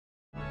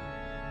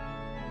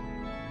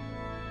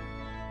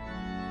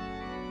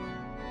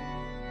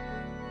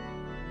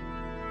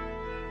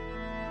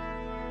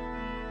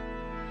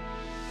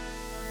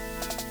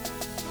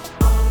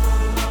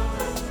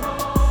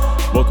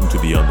Welcome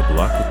to Beyond the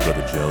Block with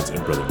Brother Jones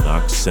and Brother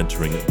Knox,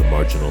 centering the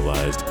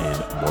marginalized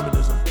in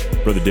Mormonism.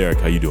 Brother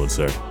Derek, how you doing,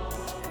 sir?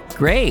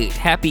 Great.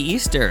 Happy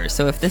Easter.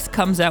 So if this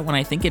comes out when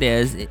I think it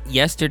is,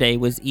 yesterday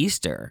was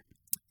Easter.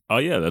 Oh,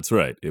 yeah, that's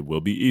right. It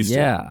will be Easter.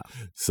 Yeah.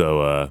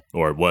 So,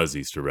 or it was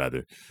Easter,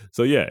 rather.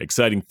 So, yeah,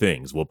 exciting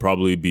things. We'll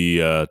probably be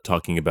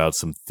talking about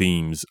some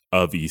themes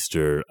of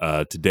Easter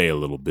today a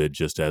little bit,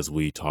 just as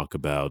we talk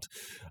about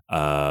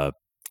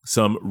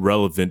some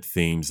relevant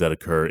themes that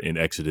occur in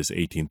Exodus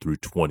 18 through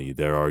 20.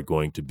 There are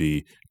going to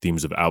be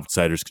themes of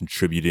outsiders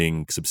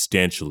contributing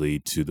substantially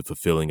to the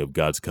fulfilling of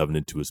God's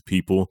covenant to his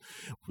people.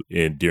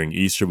 And during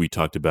Easter, we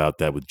talked about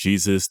that with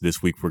Jesus.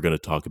 This week, we're going to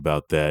talk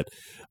about that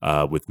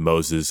with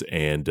Moses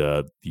and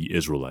the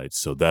Israelites.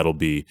 So that'll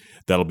be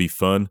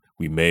fun.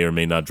 We may or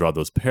may not draw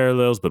those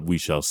parallels, but we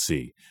shall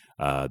see.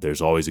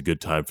 There's always a good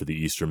time for the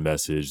Easter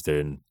message.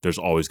 Then there's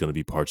always going to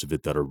be parts of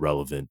it that are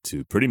relevant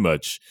to pretty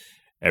much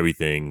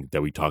everything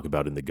that we talk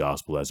about in the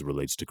gospel as it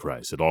relates to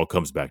Christ. It all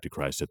comes back to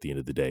Christ at the end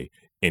of the day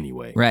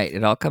anyway. Right.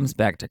 It all comes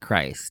back to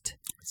Christ.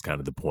 It's kind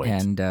of the point.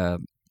 And I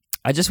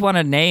just want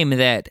to name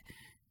that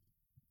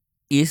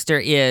Easter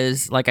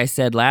is, like I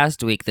said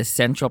last week, the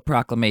central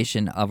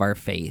proclamation of our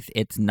faith.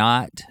 It's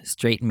not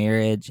straight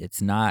marriage.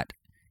 It's not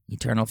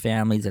eternal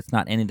families. It's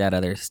not any of that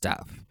other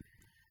stuff.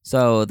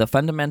 So the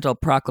fundamental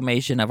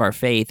proclamation of our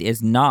faith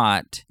is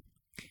not,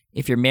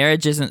 if your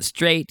marriage isn't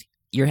straight,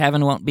 your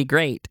heaven won't be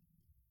great.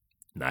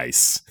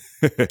 Nice.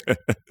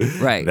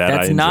 Right.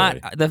 That's not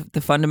the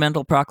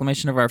fundamental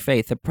proclamation of our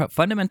faith. The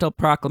fundamental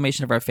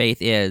proclamation of our faith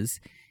is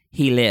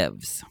he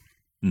lives.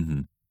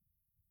 Mm-hmm.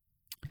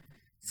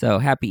 So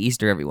happy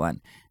Easter,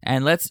 everyone.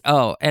 And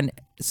and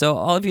so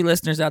all of you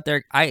listeners out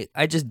there, I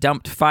just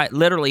dumped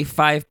literally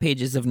 5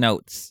 pages of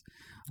notes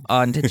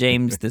onto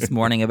James this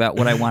morning about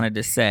what I wanted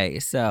to say.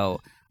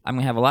 So I'm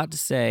going to have a lot to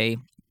say,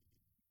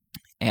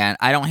 and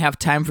I don't have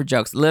time for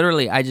jokes.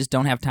 Literally, I just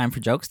don't have time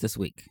for jokes this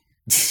week.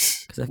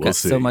 Because I've got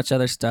so much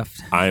other stuff.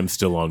 I am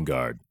still on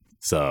guard.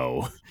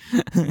 So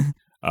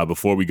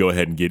before we go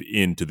ahead and get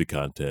into the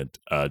content,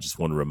 I just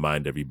want to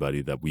remind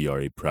everybody that we are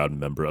a proud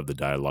member of the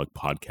Dialogue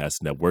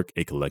Podcast Network,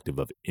 a collective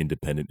of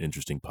independent,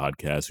 interesting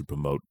podcasts who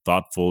promote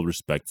thoughtful,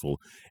 respectful,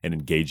 and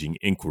engaging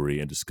inquiry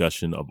and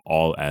discussion of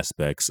all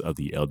aspects of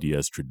the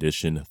LDS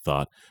tradition,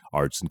 thought,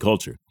 arts, and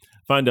culture.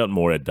 Find out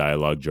more at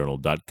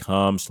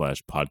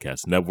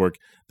dialoguejournal.com/podcast network.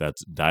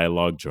 That's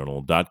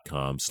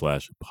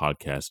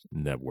dialoguejournal.com/podcast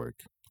network.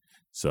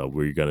 So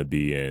we're going to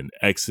be in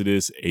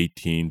Exodus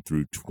 18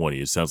 through 20.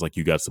 It sounds like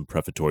you got some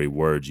prefatory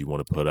words you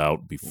want to put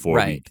out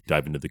before we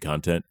dive into the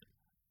content.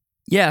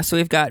 Yeah, so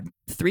we've got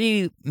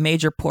 3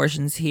 major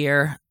portions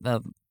here,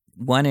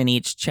 one in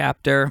each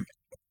chapter.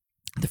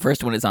 The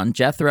first one is on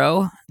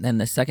Jethro. Then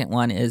the second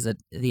one is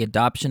the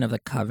adoption of the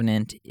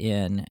covenant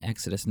in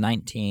Exodus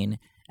 19.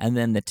 And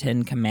then the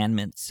 10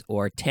 commandments,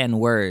 or 10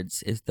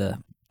 words, is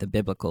the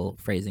biblical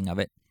phrasing of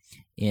it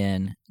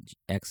in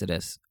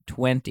Exodus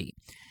 20.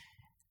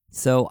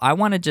 So I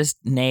want to just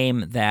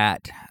name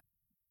that.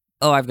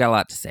 Oh, I've got a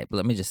lot to say, but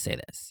let me just say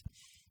this.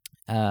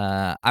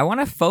 I want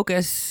to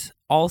focus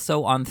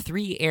also on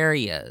 3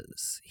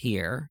 areas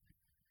here.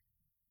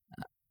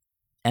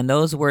 And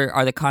those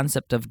are the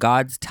concept of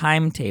God's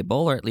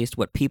timetable, or at least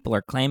what people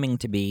are claiming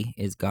to be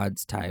is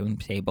God's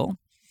timetable.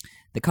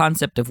 The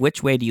concept of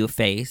which way do you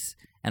face,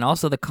 and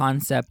also the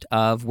concept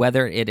of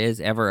whether it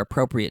is ever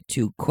appropriate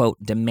to, quote,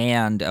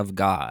 demand of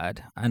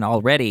God. And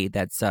already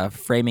that's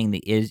framing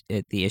the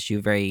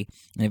issue in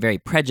a very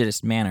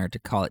prejudiced manner to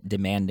call it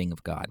demanding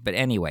of God. But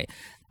anyway,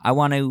 I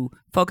want to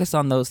focus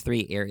on those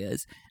 3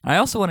 areas. And I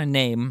also want to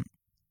name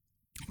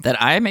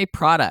that I am a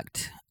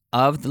product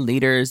of the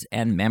leaders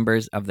and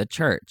members of the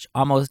church.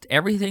 Almost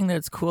everything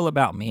that's cool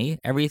about me,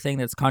 everything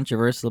that's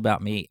controversial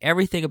about me,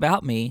 everything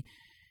about me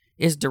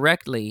is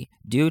directly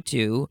due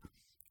to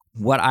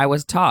what I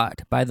was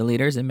taught by the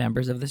leaders and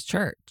members of this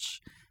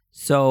church.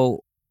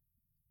 So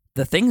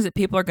the things that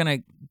people are going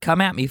to come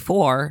at me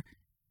for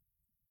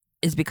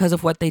is because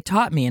of what they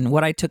taught me and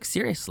what I took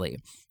seriously.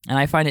 And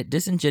I find it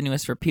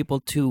disingenuous for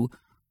people to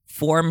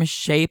form,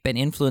 shape, and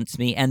influence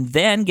me and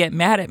then get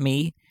mad at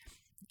me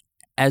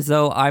as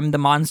though I'm the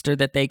monster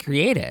that they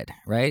created,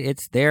 right?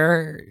 It's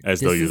their... As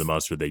though you're the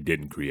monster they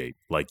didn't create,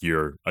 like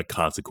you're a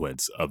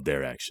consequence of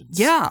their actions.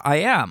 Yeah, I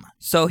am.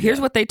 So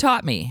here's what they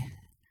taught me.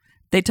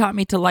 They taught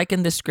me to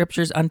liken the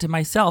scriptures unto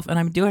myself, and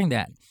I'm doing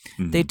that.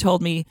 Mm-hmm. They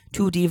told me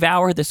to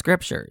devour the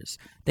scriptures.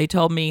 They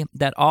told me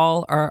that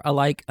all are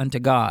alike unto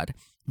God.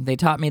 They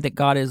taught me that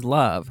God is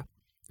love.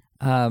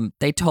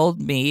 They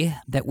told me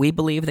that we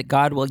believe that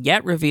God will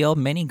yet reveal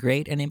many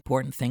great and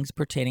important things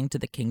pertaining to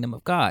the kingdom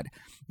of God.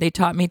 They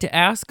taught me to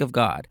ask of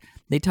God.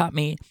 They taught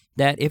me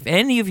that if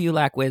any of you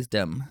lack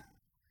wisdom,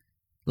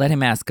 let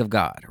him ask of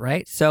God,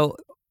 right? So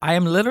I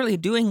am literally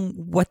doing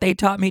what they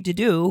taught me to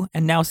do,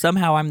 and now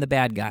somehow I'm the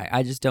bad guy.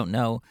 I just don't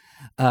know.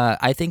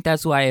 I think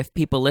that's why if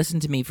people listen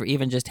to me for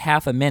even just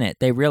half a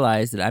minute, they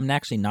realize that I'm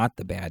actually not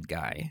the bad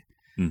guy.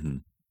 Mm-hmm.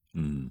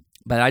 Mm-hmm.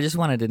 But I just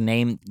wanted to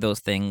name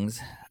those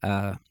things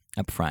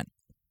up front.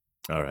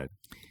 All right.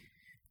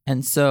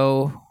 And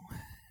so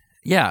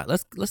Yeah,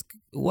 let's.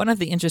 One of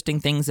the interesting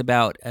things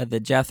about the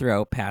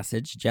Jethro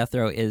passage,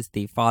 Jethro is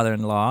the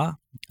father-in-law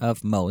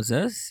of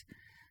Moses,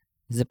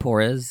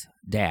 Zipporah's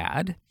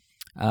dad,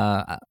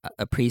 a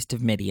priest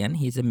of Midian.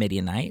 He's a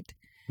Midianite.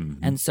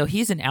 And so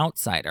he's an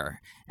outsider.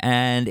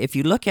 And if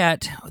you look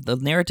at the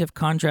narrative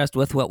contrast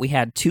with what we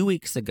had 2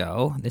 weeks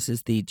ago, this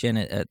is the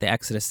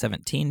Exodus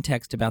 17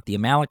 text about the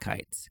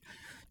Amalekites.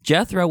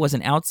 Jethro was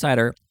an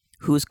outsider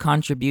whose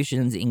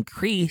contributions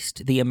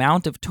increased the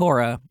amount of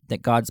Torah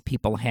that God's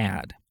people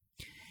had.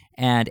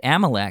 And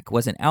Amalek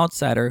was an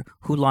outsider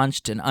who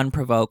launched an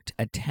unprovoked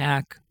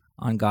attack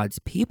on God's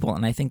people.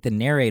 And I think the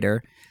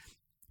narrator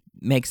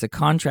makes a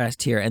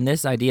contrast here, and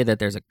this idea that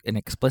there's an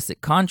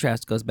explicit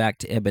contrast goes back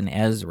to Ibn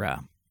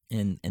Ezra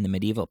in the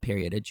medieval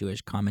period, a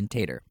Jewish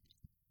commentator.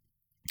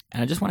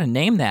 And I just want to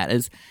name that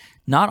as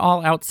not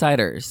all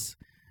outsiders,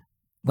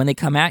 when they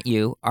come at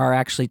you, are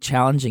actually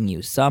challenging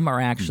you. Some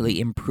are actually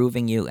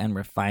improving you and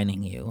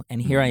refining you.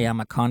 And here I am,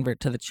 a convert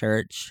to the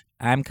church.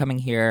 I'm coming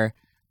here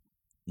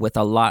with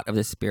a lot of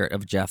the spirit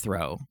of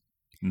Jethro.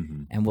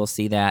 And we'll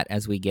see that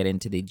as we get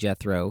into the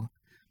Jethro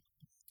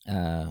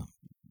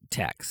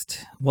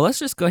text. Well, let's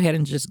just go ahead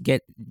and just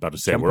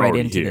jump right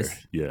into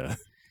this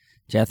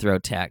Jethro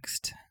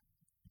text.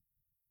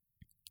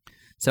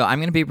 So I'm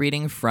going to be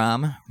reading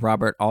from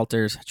Robert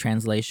Alter's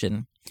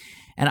translation.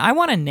 And I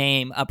want to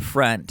name up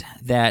front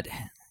that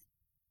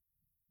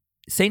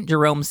St.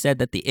 Jerome said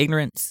that the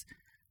ignorance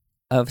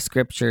of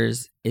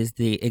scriptures is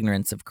the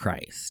ignorance of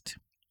Christ.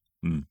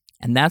 And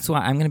that's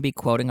why I'm going to be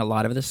quoting a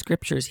lot of the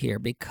scriptures here,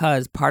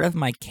 because part of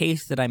my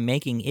case that I'm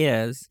making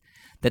is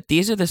that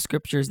these are the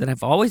scriptures that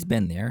have always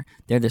been there.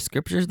 They're the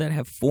scriptures that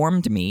have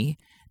formed me,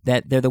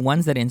 that they're the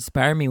ones that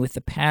inspire me with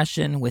the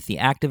passion, with the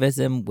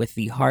activism, with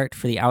the heart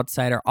for the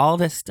outsider. All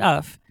this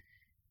stuff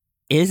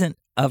isn't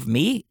of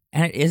me,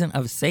 and it isn't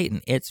of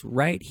Satan. It's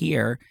right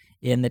here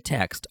in the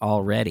text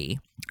already.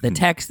 The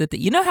text that,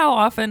 you know how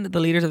often the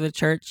leaders of the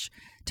church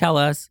tell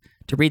us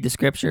to read the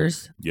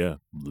scriptures? Yeah,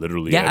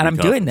 literally. Yeah, and I'm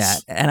doing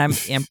that, and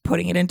I'm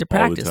putting it into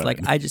practice.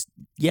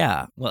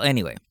 Well,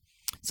 anyway.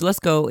 So let's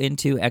go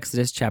into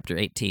Exodus chapter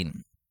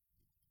 18.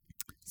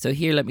 So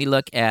here, let me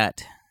look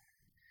at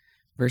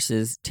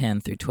verses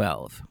 10 through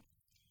 12.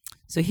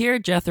 So here,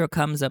 Jethro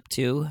comes up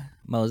to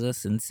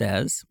Moses and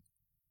says,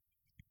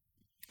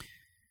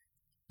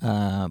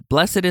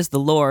 "Blessed is the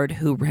Lord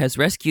who has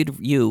rescued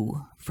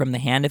you from the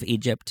hand of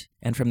Egypt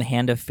and from the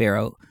hand of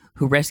Pharaoh,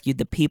 who rescued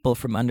the people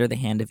from under the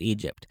hand of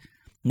Egypt.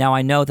 Now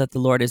I know that the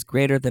Lord is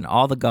greater than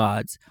all the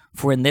gods,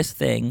 for in this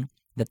thing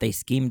that they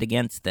schemed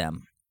against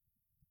them."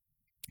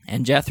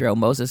 And Jethro,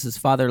 Moses'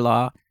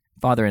 father-in-law,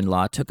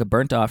 took a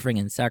burnt offering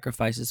and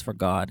sacrifices for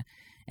God,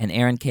 and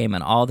Aaron came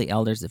and all the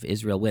elders of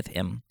Israel with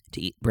him to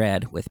eat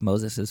bread with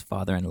Moses'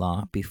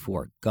 father-in-law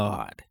before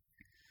God.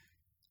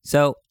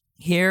 So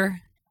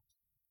here,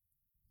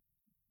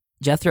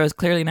 Jethro is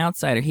clearly an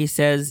outsider.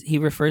 He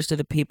refers to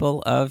the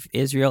people of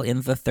Israel in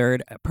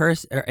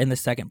the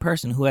second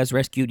person, who has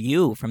rescued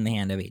you from the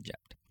hand of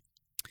Egypt.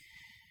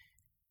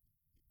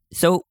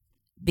 So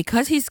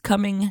because he's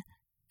coming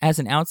as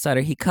an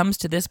outsider, he comes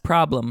to this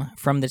problem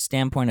from the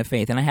standpoint of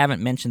faith. And I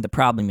haven't mentioned the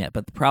problem yet,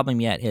 but the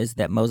problem yet is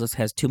that Moses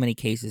has too many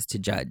cases to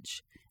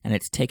judge, and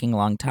it's taking a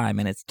long time,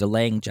 and it's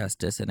delaying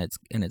justice, and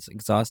it's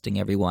exhausting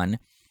everyone.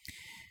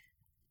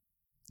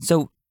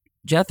 So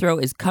Jethro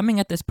is coming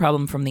at this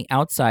problem from the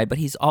outside, but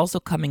he's also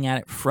coming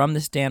at it from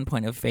the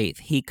standpoint of faith.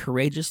 He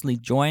courageously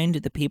joined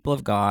the people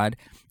of God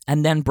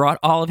and then brought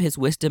all of his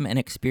wisdom and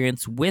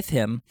experience with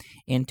him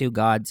into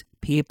God's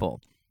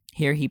people.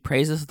 Here he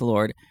praises the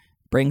Lord,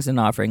 brings an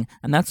offering,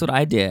 and that's what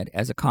I did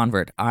as a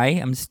convert. I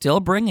am still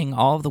bringing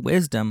all of the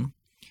wisdom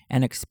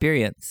and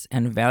experience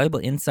and valuable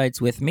insights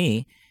with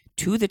me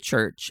to the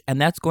church, and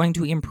that's going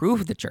to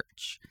improve the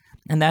church.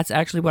 And that's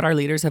actually what our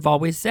leaders have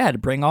always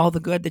said: bring all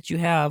the good that you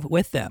have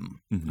with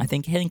them. I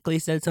think Hinckley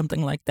said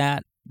something like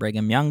that.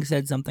 Brigham Young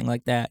said something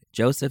like that.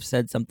 Joseph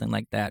said something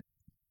like that.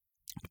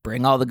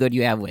 Bring all the good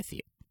you have with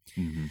you.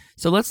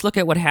 So let's look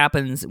at what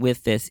happens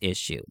with this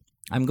issue.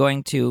 I'm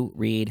going to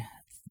read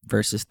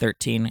verses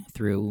 13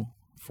 through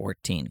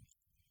 14.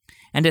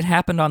 "And it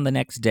happened on the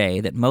next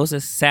day that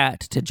Moses sat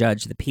to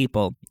judge the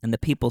people, and the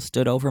people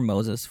stood over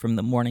Moses from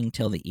the morning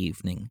till the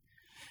evening.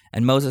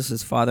 And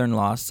Moses'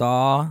 father-in-law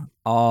saw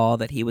all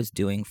that he was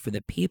doing for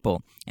the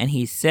people, and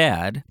he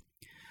said,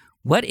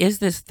 'What is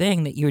this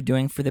thing that you're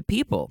doing for the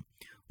people?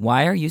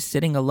 Why are you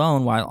sitting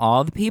alone while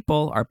all the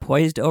people are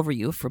poised over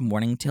you from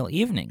morning till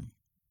evening?'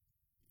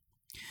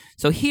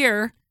 So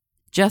here,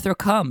 Jethro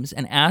comes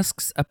and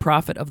asks a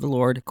prophet of the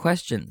Lord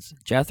questions.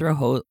 Jethro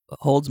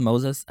holds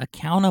Moses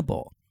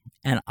accountable,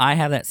 and I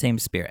have that same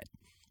spirit.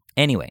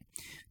 Anyway,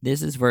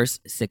 this is verse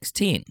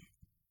 16.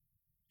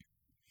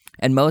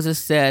 And Moses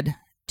said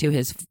to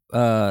his,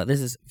 this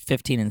is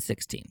 15 and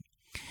 16.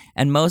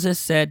 And Moses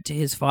said to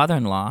his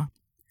father-in-law,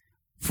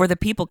 'For the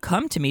people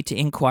come to me to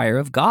inquire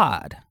of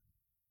God.'"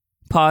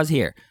 Pause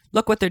here.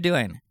 Look what they're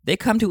doing. They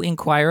come to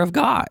inquire of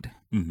God.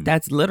 Mhm.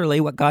 That's literally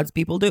what God's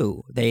people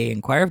do. They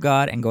inquire of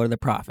God and go to the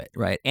prophet,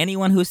 right?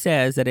 Anyone who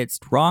says that it's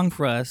wrong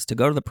for us to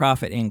go to the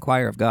prophet and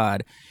inquire of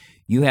God,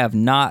 you have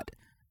not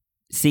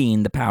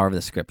seen the power of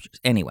the scriptures.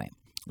 Anyway,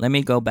 let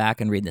me go back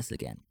and read this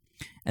again.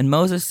 And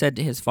Moses said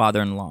to his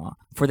father-in-law,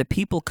 "For the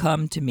people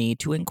come to me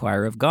to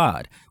inquire of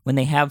God. When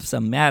they have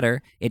some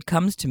matter, it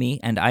comes to me,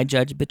 and I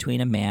judge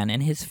between a man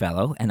and his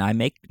fellow, and I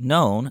make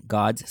known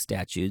God's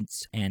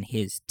statutes and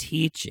his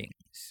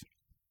teachings."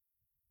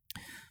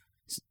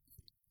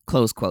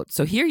 Close quote.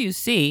 So here you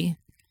see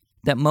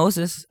that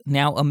Moses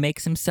now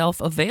makes himself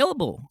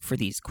available for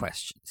these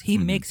questions. He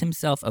makes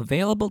himself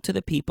available to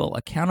the people,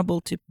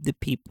 accountable to the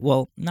people.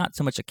 Well, not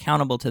so much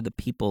accountable to the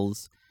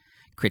people's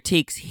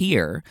critiques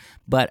here,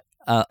 but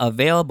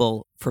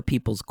available for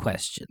people's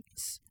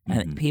questions.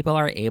 And people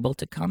are able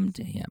to come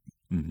to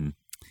him.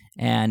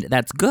 And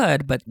that's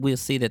good, but we'll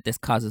see that this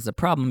causes a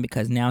problem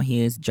because now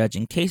he is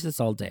judging cases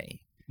all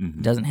day.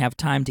 Doesn't have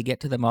time to get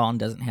to them all and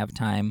doesn't have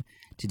time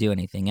to do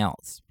anything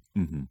else.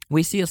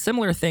 We see a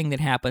similar thing that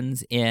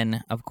happens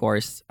in, of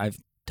course, I've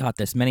taught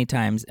this many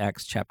times,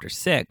 Acts chapter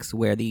 6,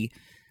 where the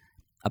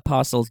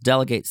apostles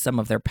delegate some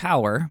of their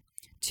power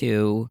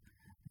to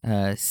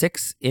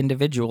 7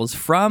 individuals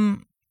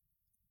from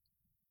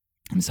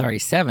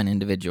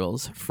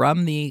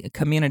the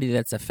community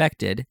that's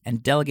affected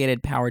and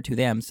delegated power to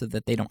them so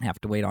that they don't have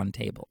to wait on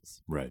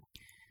tables. Right.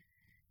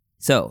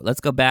 So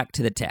let's go back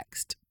to the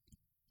text.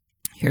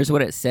 Here's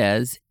what it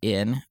says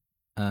in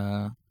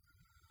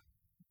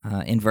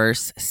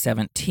verse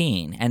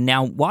 17. And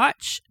now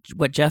watch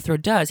what Jethro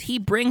does. He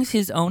brings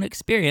his own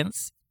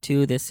experience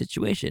to this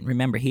situation.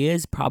 Remember, he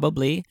is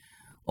probably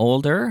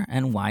older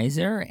and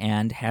wiser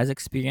and has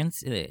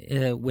experience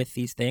with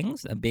these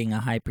things, being a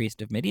high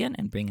priest of Midian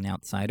and being an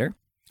outsider.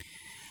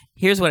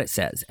 Here's what it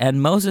says.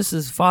 And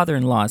Moses'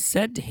 father-in-law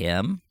said to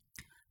him,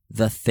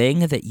 "The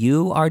thing that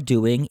you are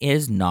doing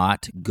is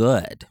not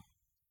good."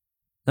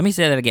 Let me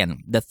say that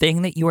again. The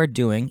thing that you are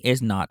doing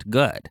is not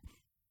good.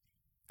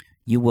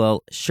 You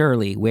will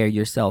surely wear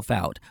yourself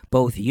out,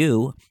 both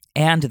you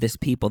and this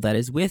people that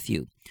is with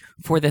you.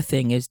 For the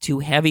thing is too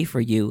heavy for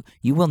you.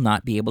 You will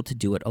not be able to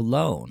do it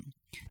alone.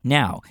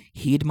 Now,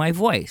 heed my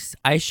voice.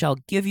 I shall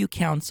give you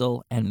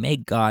counsel, and may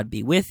God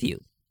be with you.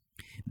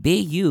 Be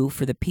you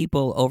for the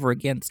people over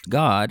against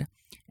God,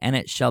 and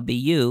it shall be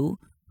you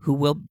who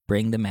will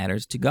bring the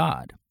matters to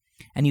God.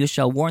 And you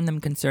shall warn them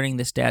concerning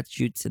the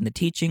statutes and the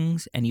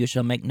teachings, and you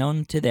shall make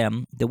known to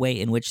them the way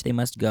in which they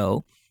must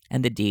go,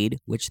 and the deed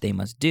which they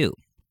must do.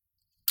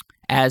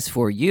 As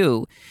for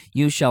you,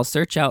 you shall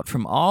search out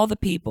from all the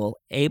people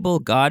able,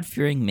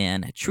 God-fearing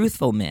men,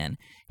 truthful men,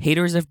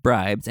 haters of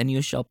bribes, and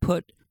you shall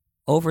put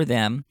over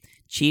them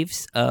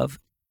chiefs of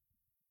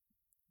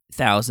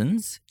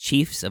thousands,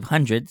 chiefs of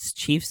hundreds,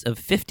 chiefs of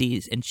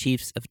 50s, and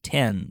chiefs of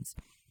 10s.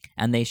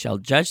 And they shall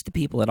judge the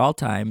people at all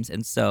times,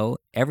 and so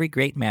every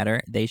great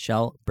matter they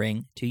shall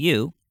bring to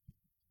you,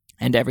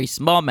 and every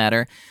small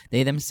matter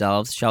they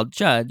themselves shall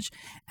judge,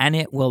 and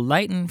it will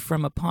lighten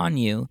from upon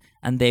you,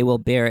 and they will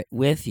bear it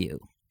with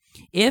you.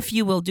 If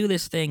you will do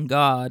this thing,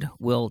 God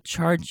will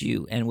charge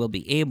you and will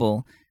be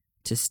able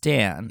to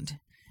stand,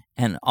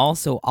 and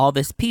also all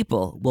this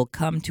people will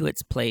come to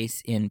its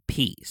place in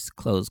peace,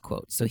 close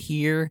quote. So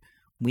here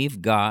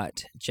we've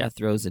got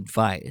Jethro's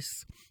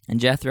advice, and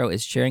Jethro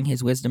is sharing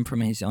his wisdom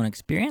from his own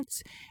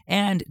experience,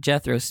 and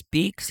Jethro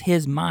speaks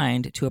his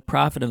mind to a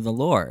prophet of the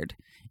Lord.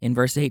 In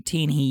verse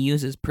 18, he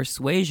uses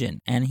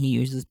persuasion and he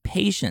uses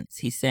patience.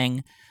 He's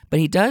saying,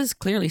 but he does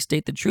clearly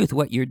state the truth.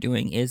 What you're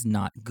doing is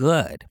not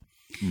good.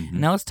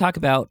 Now let's talk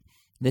about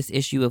this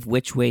issue of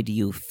which way do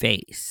you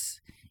face.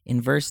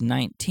 In verse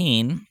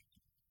 19,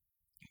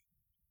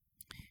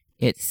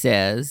 it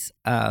says,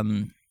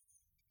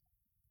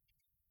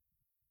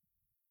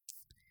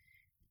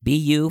 be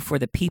you for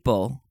the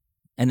people,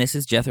 and this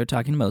is Jethro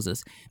talking to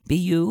Moses, be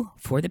you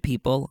for the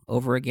people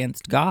over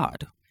against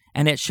God.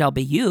 And it shall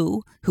be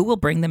you who will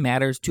bring the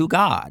matters to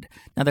God.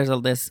 Now,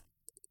 there's this,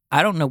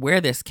 I don't know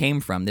where this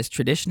came from, this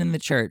tradition in the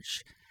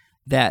church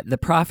that the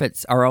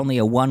prophets are only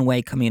a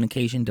one-way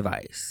communication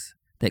device,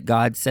 that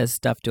God says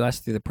stuff to us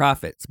through the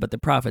prophets, but the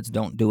prophets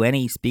don't do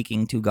any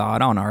speaking to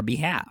God on our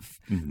behalf,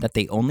 that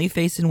they only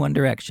face in one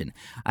direction.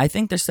 I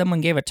think there's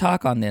someone gave a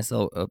talk on this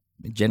a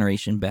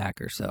generation back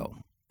or so,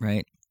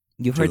 right?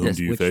 You've heard this.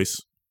 To whom do you face?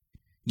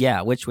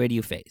 Yeah, which way do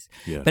you face?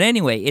 Yeah. But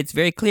anyway, it's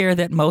very clear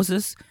that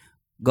Moses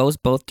goes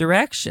both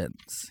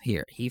directions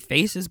here. He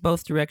faces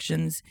both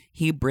directions.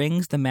 He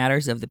brings the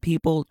matters of the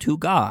people to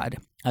God,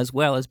 as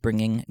well as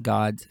bringing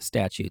God's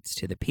statutes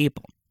to the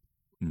people.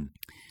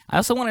 I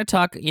also want to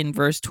talk in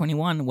verse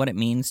 21 what it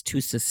means to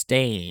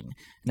sustain.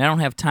 And I don't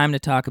have time to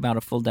talk about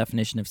a full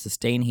definition of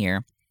sustain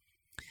here.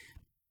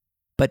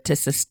 But to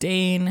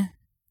sustain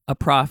a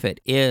prophet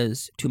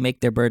is to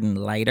make their burden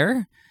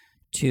lighter,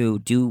 to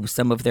do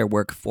some of their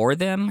work for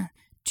them,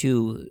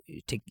 to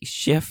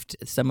shift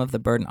some of the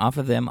burden off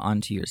of them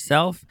onto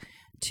yourself,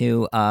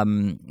 to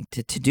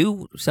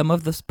do some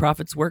of the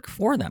prophet's work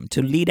for them.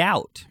 To lead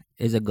out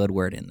is a good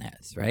word in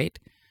this, right?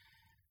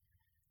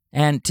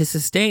 And to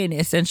sustain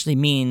essentially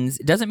means,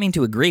 it doesn't mean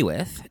to agree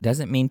with, it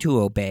doesn't mean to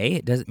obey,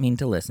 it doesn't mean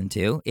to listen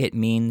to, it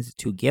means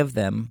to give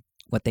them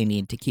what they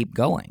need to keep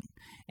going.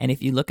 And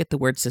if you look at the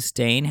word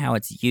sustain, how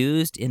it's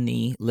used in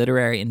the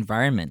literary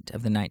environment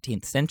of the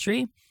 19th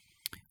century,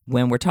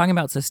 when we're talking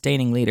about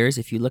sustaining leaders,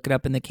 if you look it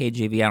up in the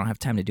KJV, I don't have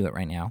time to do it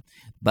right now,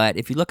 but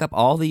if you look up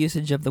all the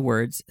usage of the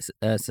words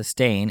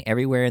sustain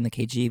everywhere in the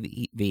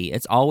KJV,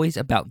 it's always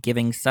about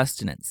giving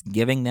sustenance,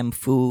 giving them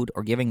food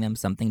or giving them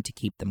something to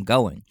keep them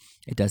going.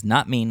 It does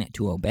not mean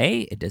to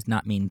obey. It does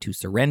not mean to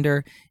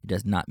surrender. It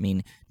does not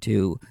mean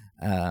to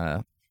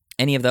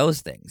any of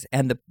those things.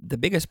 And the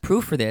biggest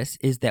proof for this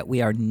is that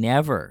we are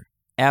never,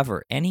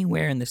 ever,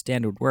 anywhere in the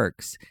standard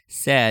works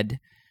said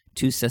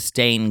to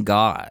sustain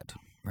God.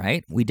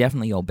 Right? We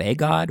definitely obey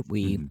God.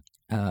 We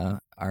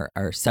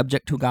are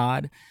subject to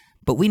God,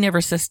 but we never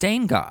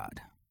sustain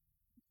God.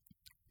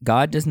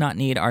 God does not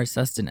need our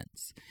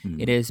sustenance.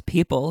 It is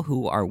people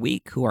who are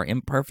weak, who are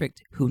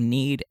imperfect, who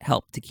need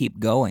help to keep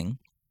going,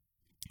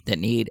 that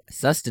need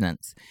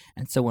sustenance.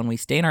 And so when we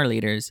sustain our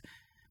leaders,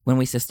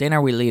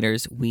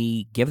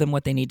 we give them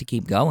what they need to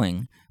keep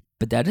going.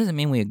 But that doesn't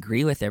mean we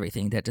agree with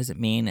everything. That doesn't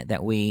mean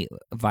that we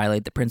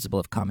violate the principle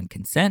of common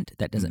consent.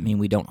 That doesn't mean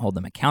we don't hold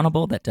them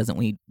accountable. That doesn't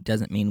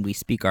mean we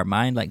speak our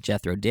mind like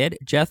Jethro did.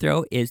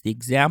 Jethro is the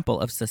example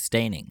of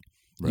sustaining.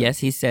 Right. Yes,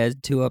 he says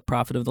to a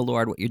prophet of the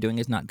Lord, what you're doing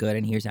is not good,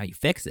 and here's how you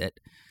fix it.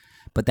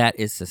 But that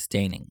is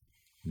sustaining.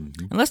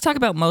 Mm-hmm. And let's talk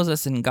about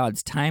Moses and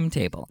God's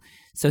timetable.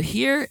 So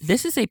here,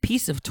 this is a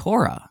piece of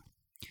Torah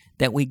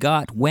that we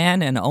got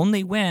when and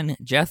only when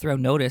Jethro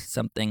noticed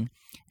something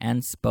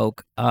and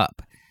spoke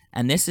up.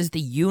 And this is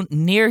the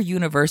near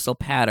universal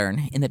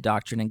pattern in the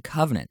Doctrine and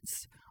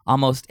Covenants.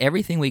 Almost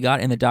everything we got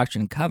in the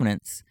Doctrine and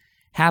Covenants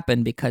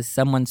happened because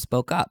someone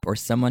spoke up, or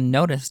someone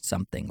noticed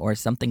something, or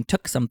something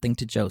took something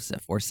to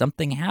Joseph, or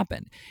something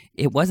happened.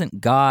 It wasn't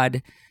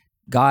God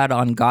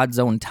on God's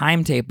own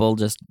timetable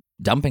just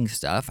dumping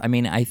stuff. I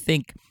mean, I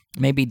think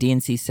maybe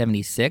D&C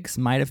 76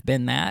 might have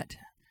been that,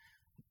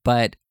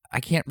 but I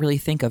can't really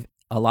think of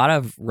a lot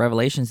of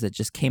revelations that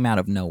just came out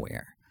of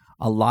nowhere.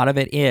 A lot of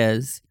it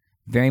is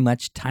very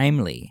much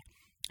timely.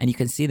 And you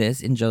can see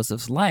this in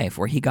Joseph's life,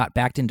 where he got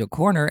backed into a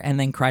corner and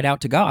then cried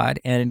out to God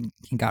and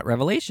got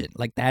revelation.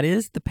 Like, that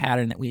is the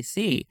pattern that we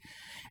see.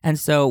 And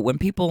so when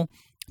people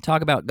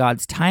talk about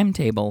God's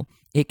timetable,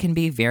 it can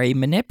be very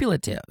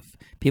manipulative.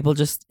 People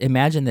just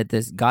imagine that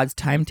this God's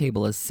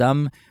timetable is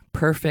some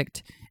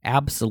perfect,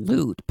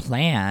 absolute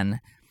plan,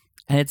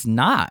 and it's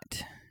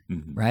not,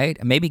 right?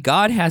 Maybe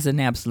God has an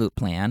absolute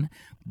plan,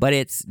 but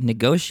it's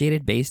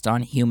negotiated based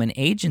on human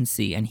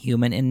agency and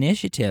human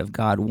initiative.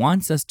 God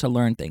wants us to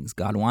learn things.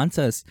 God wants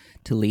us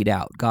to lead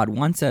out. God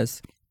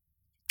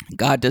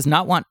does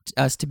not want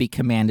us to be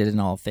commanded in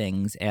all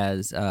things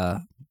as,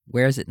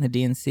 where is it in the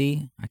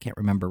D&C? I can't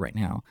remember right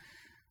now.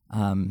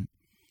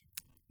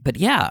 But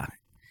yeah.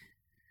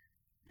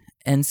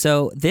 And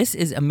so this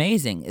is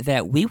amazing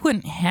that we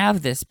wouldn't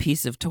have this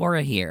piece of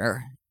Torah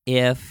here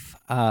if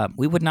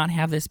we would not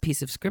have this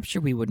piece of scripture.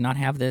 We would not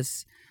have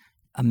this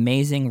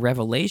amazing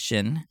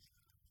revelation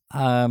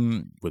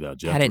without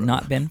Jethro, had it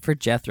not been for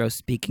Jethro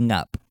speaking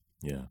up.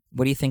 Yeah.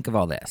 What do you think of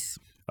all this?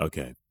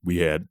 Okay.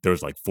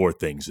 There's like 4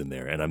 things in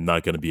there, and I'm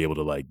not going to be able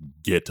to like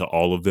get to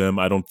all of them,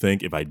 I don't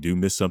think. If I do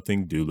miss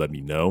something, do let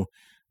me know.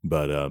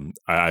 But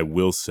I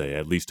will say,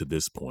 at least to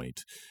this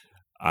point,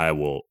 I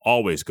will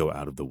always go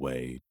out of the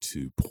way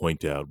to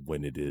point out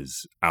when it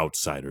is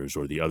outsiders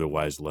or the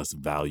otherwise less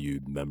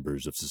valued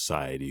members of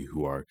society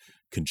who are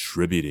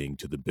contributing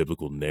to the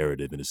biblical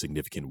narrative in a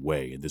significant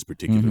way. In this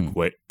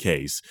particular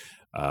case,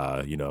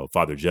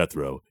 Father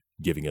Jethro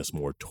giving us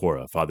more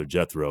Torah, Father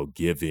Jethro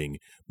giving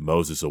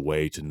Moses a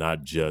way to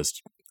not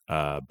just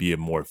be a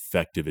more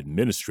effective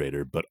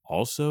administrator, but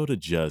also to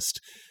just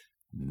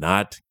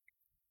not,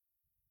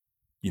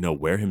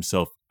 wear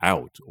himself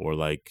out or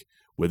like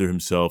wither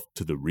himself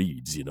to the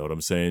reeds. You know what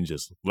I'm saying?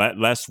 Just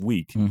last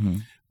week,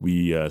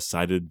 we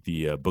cited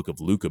the book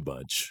of Luke a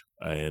bunch,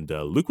 and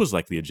Luke was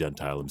likely a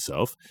Gentile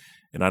himself.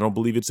 And I don't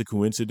believe it's a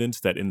coincidence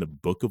that in the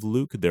book of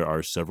Luke, there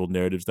are several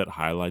narratives that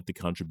highlight the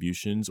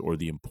contributions or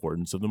the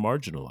importance of the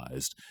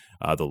marginalized.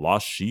 The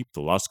lost sheep,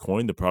 the lost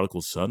coin, the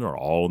prodigal son are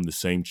all in the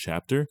same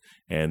chapter.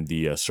 And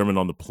the Sermon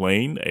on the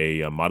Plain,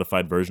 a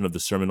modified version of the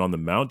Sermon on the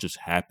Mount,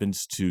 just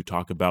happens to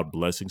talk about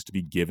blessings to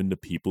be given to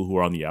people who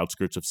are on the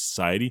outskirts of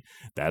society.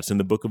 That's in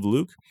the book of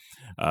Luke.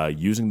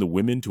 Using the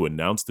women to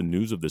announce the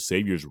news of the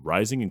Savior's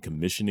rising and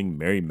commissioning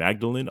Mary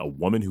Magdalene, a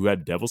woman who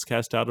had devils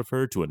cast out of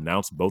her, to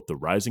announce both the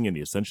rising and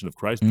the ascension of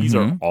Christ. These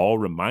are all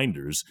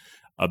reminders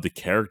of the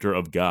character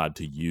of God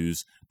to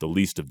use the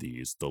least of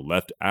these, the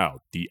left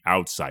out, the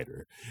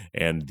outsider,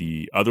 and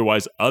the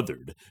otherwise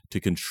othered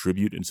to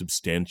contribute in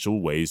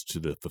substantial ways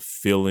to the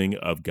fulfilling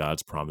of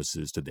God's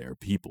promises to their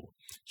people.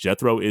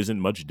 Jethro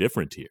isn't much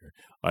different here.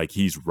 Like,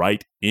 he's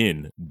right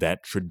in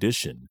that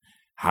tradition.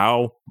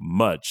 How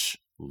much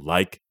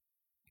like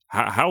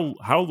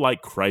how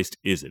like Christ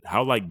is it?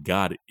 How like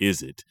God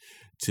is it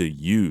to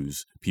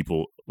use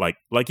people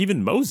like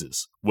even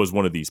Moses was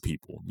one of these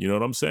people? You know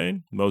what I'm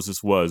saying?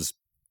 Moses was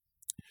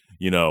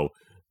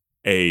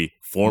a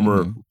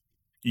former Mhm.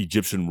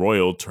 Egyptian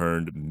royal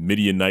turned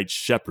Midianite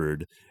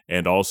shepherd,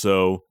 and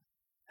also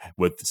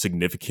with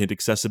significant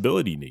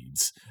accessibility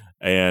needs.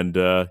 And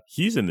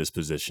he's in this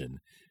position.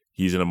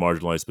 He's in a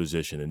marginalized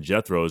position, and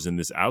Jethro is in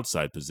this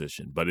outside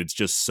position. But it's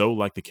just so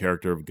like the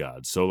character of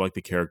God, so like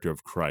the character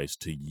of Christ,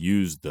 to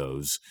use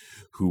those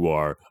who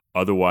are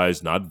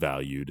otherwise not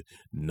valued,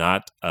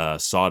 not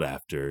sought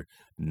after,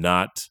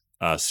 not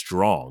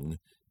strong,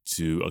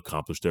 to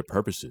accomplish their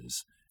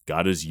purposes.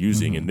 God is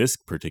using, in Mhm. this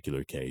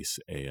particular case,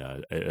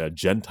 a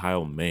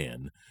Gentile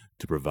man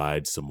to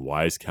provide some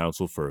wise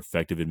counsel for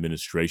effective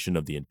administration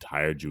of the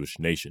entire Jewish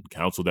nation,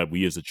 counsel that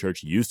we as a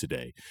church use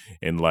today.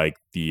 And like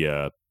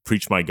the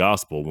Preach My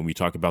Gospel, when we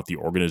talk about the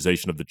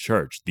organization of the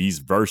church, these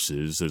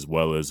verses, as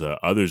well as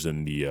others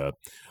in the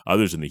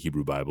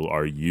Hebrew Bible,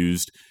 are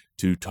used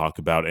to talk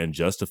about and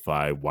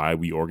justify why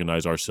we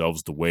organize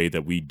ourselves the way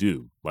that we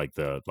do, like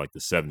the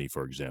 70,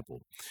 for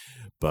example.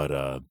 But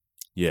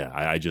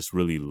I just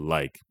really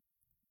like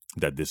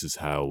that this is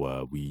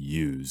how we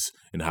use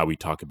and how we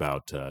talk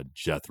about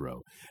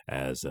Jethro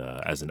as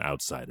an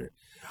outsider.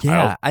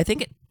 Yeah, I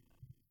think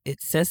it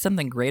says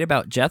something great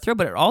about Jethro,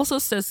 but it also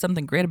says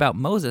something great about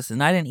Moses,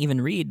 and I didn't even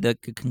read the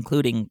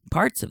concluding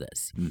parts of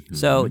this.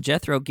 So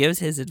Jethro gives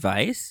his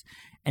advice,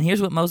 and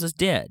here's what Moses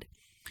did.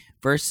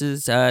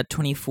 Verses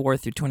 24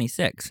 through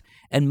 26.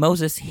 And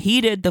Moses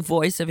heeded the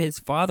voice of his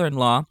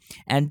father-in-law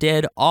and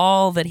did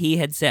all that he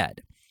had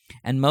said.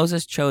 And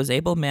Moses chose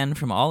able men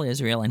from all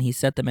Israel, and he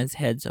set them as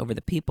heads over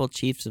the people,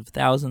 chiefs of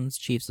thousands,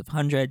 chiefs of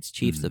hundreds,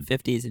 chiefs of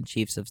 50s, and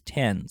chiefs of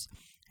 10s.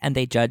 And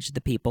they judged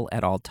the people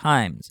at all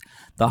times.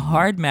 The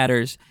hard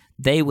matters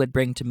they would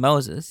bring to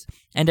Moses,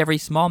 and every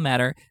small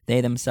matter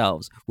they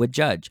themselves would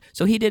judge.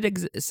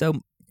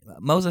 So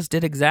Moses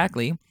did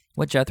exactly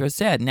what Jethro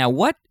said. Now,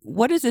 what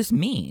does this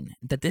mean?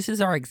 That this is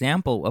our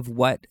example of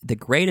what the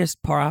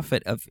greatest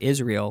prophet of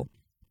Israel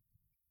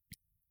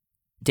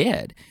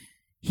did.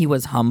 He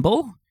was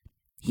humble.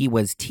 He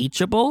was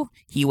teachable.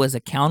 He was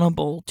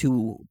accountable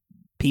to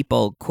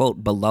people,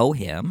 quote, below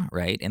him,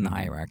 right, in the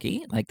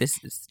hierarchy. Like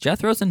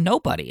Jethro's a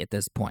nobody at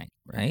this point,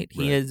 right?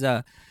 He is,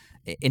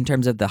 in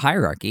terms of the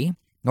hierarchy,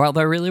 well,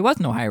 there really was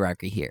no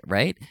hierarchy here,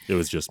 right? It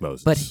was just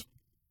Moses. But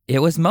it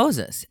was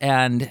Moses.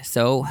 And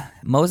so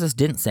Moses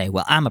didn't say,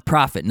 well, I'm a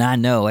prophet and I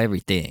know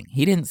everything.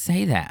 He didn't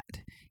say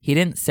that. He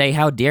didn't say,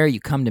 how dare you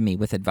come to me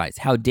with advice?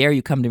 How dare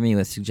you come to me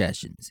with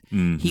suggestions?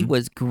 He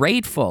was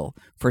grateful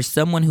for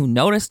someone who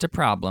noticed a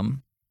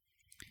problem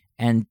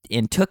and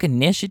took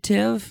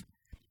initiative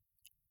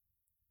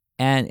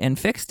and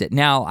fixed it.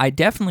 Now, I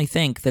definitely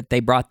think that they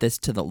brought this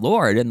to the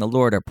Lord and the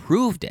Lord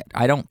approved it.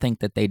 I don't think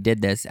that they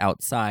did this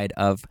outside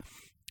of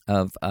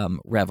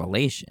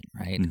revelation,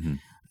 right?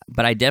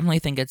 But I definitely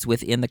think it's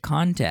within the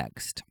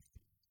context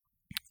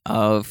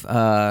of,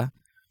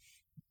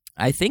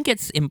 I think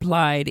it's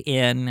implied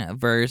in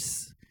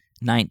verse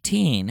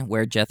 19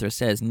 where Jethro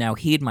says, now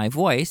heed my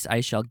voice,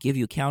 I shall give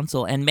you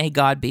counsel, and may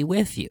God be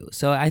with you.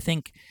 So I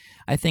think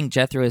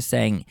Jethro is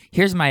saying,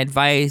 here's my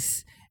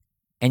advice,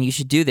 and you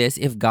should do this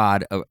if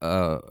God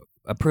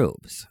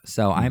approves.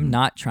 So I'm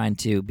not trying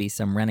to be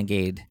some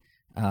renegade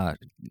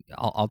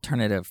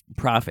alternative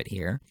prophet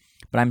here,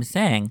 but I'm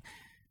saying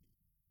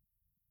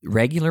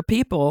regular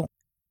people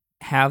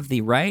have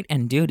the right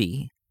and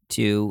duty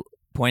to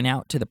point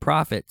out to the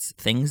prophets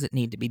things that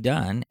need to be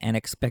done and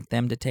expect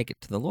them to take it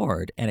to the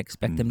Lord and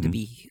expect them to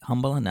be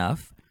humble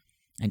enough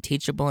and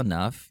teachable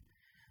enough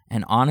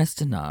and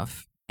honest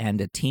enough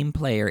and a team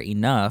player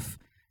enough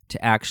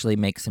to actually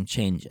make some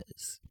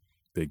changes.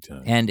 Big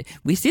time. And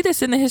we see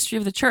this in the history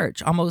of the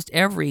church. Almost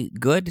every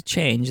good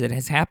change that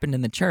has happened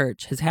in the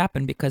church has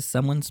happened because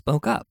someone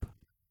spoke up.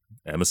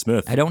 Emma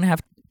Smith. I don't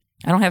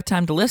have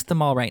time to list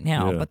them all right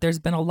now, but there's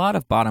been a lot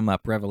of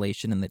bottom-up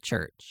revelation in the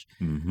church.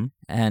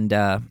 And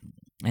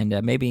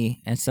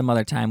maybe at some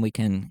other time we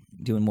can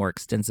do a more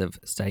extensive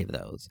study of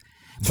those.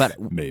 But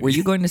were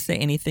you going to say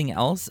anything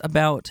else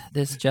about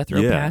this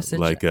Jethro passage?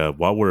 Like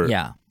while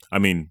we're... I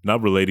mean,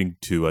 not relating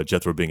to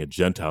Jethro being a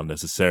Gentile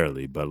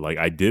necessarily, but like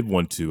I did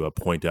want to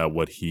point out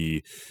what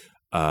he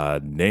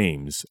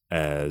names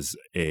as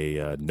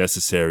a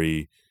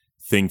necessary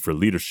thing for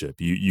leadership.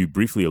 You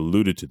briefly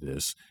alluded to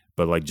this,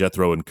 but like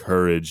Jethro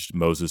encouraged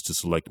Moses to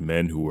select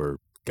men who were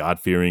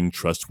God-fearing,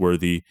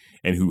 trustworthy,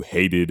 and who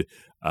hated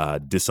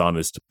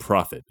dishonest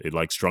profit. It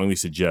like strongly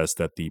suggests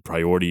that the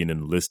priority in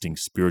enlisting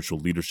spiritual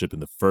leadership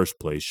in the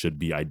first place should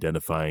be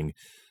identifying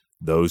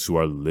those who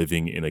are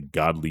living in a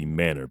godly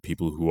manner,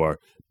 people who are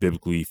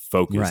biblically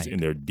focused in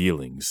their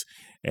dealings.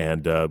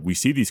 And we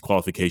see these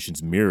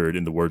qualifications mirrored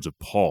in the words of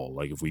Paul.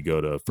 Like if we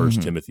go to 1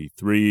 Timothy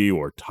 3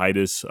 or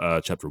Titus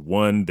chapter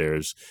 1,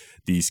 there's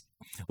these,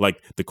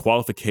 like the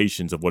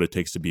qualifications of what it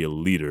takes to be a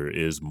leader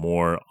is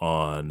more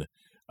on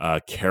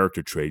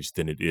character traits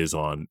than it is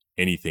on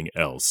anything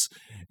else.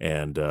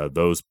 And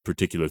those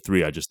particular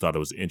three, I just thought it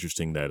was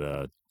interesting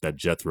that that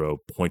Jethro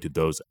pointed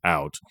those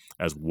out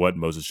as what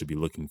Moses should be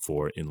looking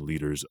for in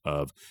leaders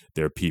of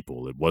their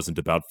people. It wasn't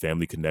about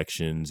family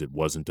connections. It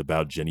wasn't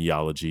about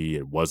genealogy.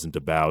 It wasn't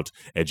about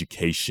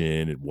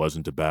education. It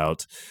wasn't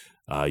about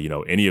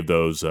any of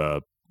those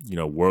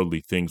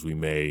worldly things we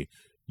may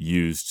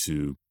use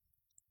to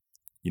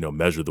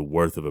measure the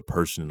worth of a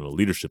person in a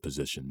leadership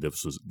position.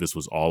 This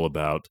was all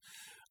about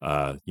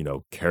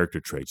character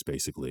traits,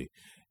 basically.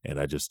 And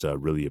I just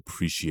really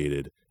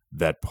appreciated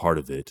that part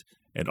of it.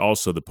 And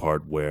also the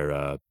part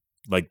where,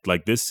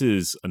 like this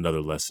is another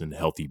lesson in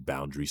healthy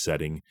boundary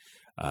setting.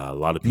 A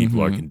lot of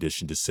people are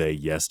conditioned to say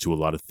yes to a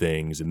lot of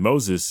things. And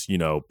Moses,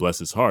 bless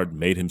his heart,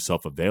 made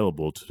himself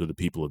available to the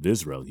people of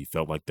Israel. He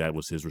felt like that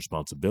was his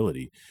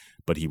responsibility.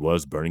 But he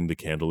was burning the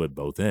candle at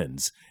both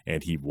ends.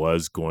 And he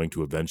was going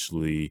to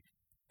eventually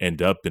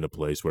end up in a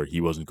place where he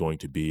wasn't going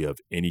to be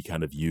of any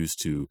kind of use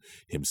to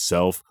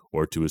himself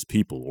or to his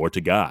people or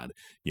to God.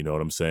 You know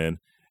what I'm saying?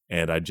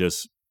 And I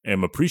just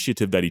am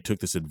appreciative that he took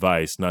this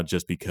advice, not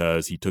just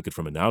because he took it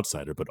from an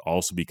outsider, but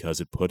also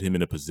because it put him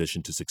in a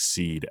position to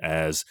succeed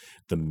as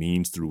the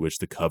means through which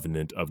the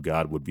covenant of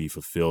God would be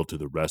fulfilled to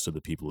the rest of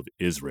the people of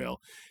Israel.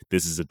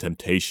 This is a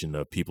temptation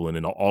of people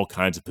in all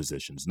kinds of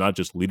positions, not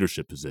just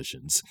leadership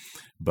positions,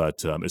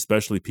 but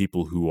especially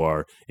people who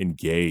are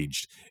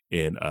engaged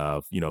in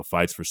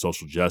fights for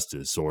social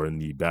justice or in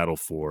the battle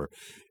for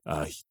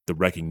the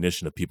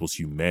recognition of people's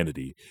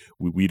humanity.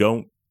 We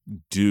don't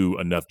do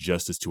enough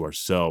justice to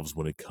ourselves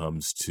when it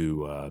comes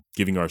to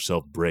giving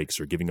ourselves breaks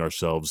or giving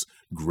ourselves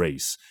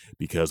grace,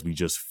 because we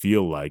just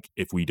feel like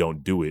if we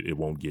don't do it, it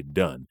won't get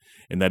done.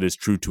 And that is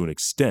true to an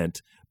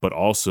extent, but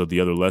also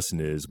the other lesson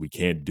is we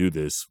can't do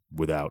this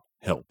without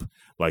help.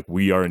 Like,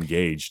 we are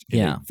engaged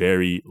in a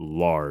very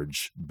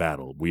large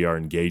battle. We are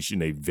engaged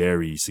in a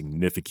very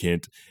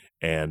significant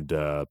and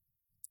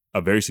a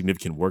very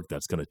significant work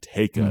that's going to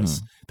take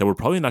us that we're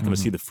probably not going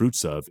to see the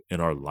fruits of in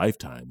our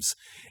lifetimes.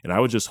 And I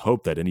would just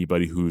hope that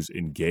anybody who's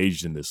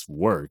engaged in this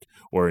work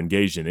or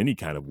engaged in any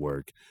kind of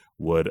work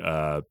would,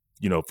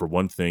 for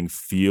one thing,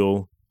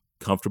 feel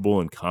comfortable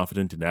and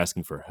confident in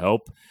asking for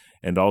help,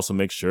 and also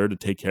make sure to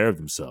take care of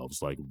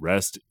themselves. Like,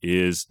 rest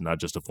is not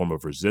just a form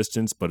of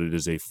resistance, but it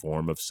is a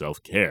form of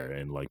self-care.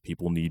 And like,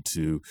 people need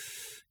to,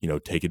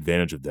 take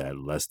advantage of that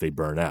lest they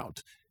burn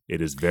out. It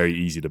is very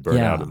easy to burn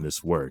out in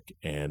this work.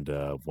 And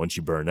once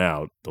you burn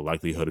out, the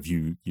likelihood of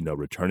you,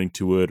 returning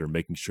to it or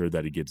making sure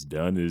that it gets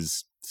done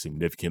is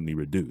significantly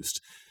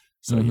reduced.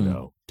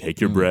 So, take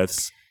your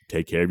breaths,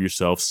 take care of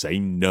yourself, say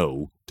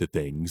no to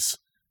things.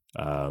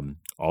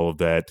 All of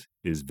that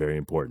is very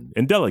important.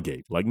 And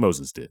delegate, like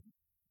Moses did.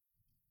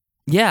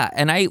 Yeah,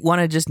 and I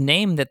want to just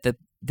name that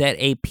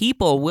a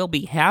people will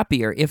be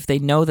happier if they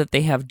know that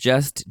they have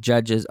just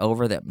judges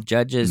over them,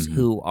 judges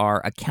who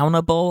are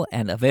accountable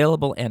and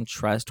available and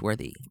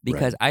trustworthy.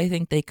 Because I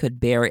think they could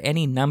bear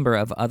any number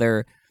of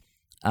other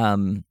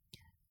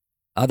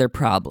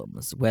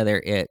problems, whether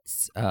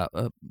it's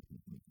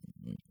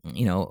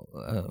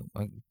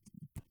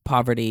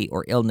poverty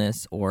or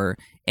illness or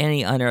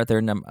any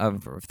other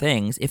number of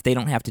things, if they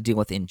don't have to deal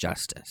with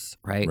injustice,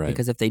 right?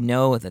 Because if they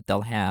know that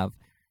they'll have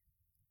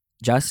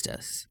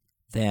justice,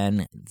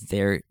 then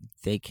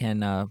they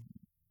can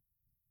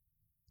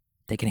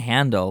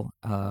handle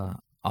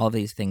all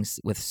these things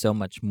with so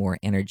much more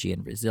energy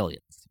and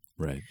resilience.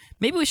 Right.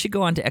 Maybe we should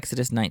go on to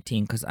Exodus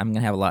 19, because I'm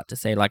going to have a lot to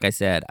say. Like I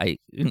said, I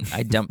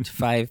dumped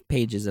 5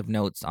 pages of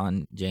notes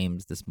on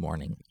James this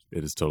morning.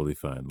 It is totally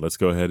fine. Let's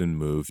go ahead and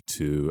move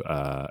to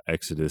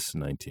Exodus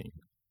 19.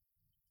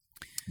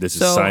 This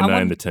is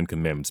Sinai and the Ten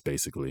Commandments,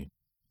 basically.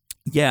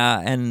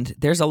 Yeah, and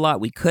there's a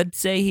lot we could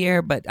say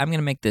here, but I'm going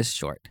to make this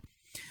short.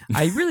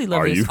 I really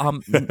love this.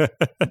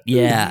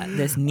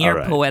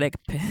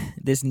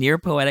 This near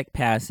poetic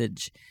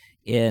passage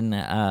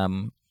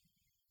in.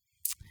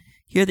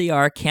 Here they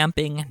are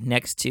camping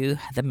next to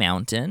the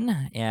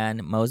mountain,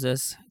 and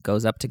Moses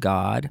goes up to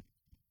God,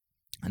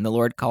 and the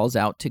Lord calls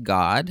out to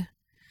God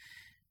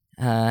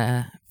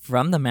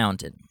from the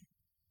mountain.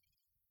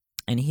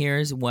 And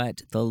here's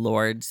what the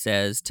Lord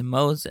says to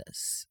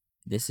Moses.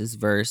 This is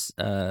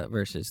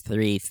verses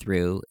 3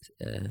 through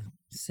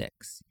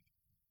 6.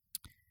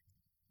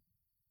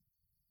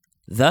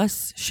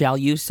 Thus shall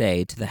you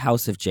say to the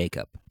house of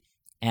Jacob,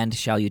 and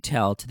shall you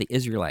tell to the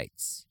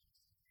Israelites,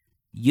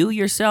 you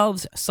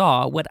yourselves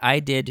saw what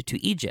I did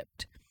to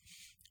Egypt,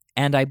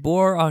 and I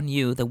bore on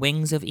you the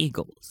wings of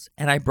eagles,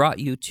 and I brought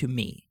you to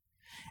me.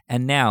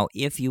 And now,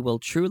 if you will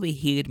truly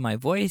heed my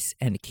voice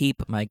and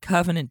keep my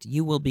covenant,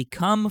 you will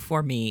become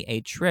for me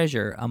a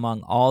treasure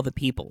among all the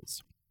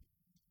peoples.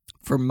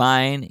 For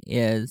mine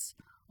is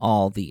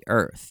all the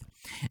earth.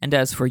 And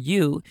as for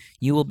you,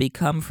 you will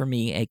become for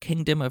me a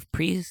kingdom of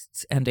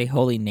priests and a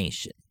holy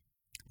nation.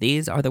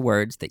 These are the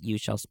words that you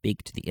shall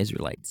speak to the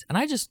Israelites. And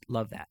I just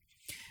love that.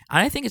 And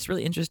I think it's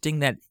really interesting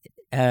that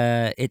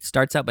it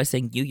starts out by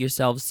saying, you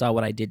yourselves saw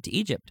what I did to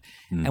Egypt.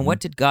 And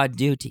what did God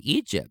do to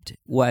Egypt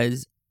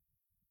was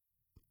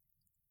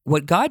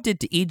what God did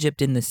to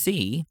Egypt in the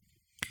sea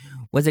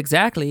was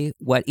exactly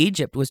what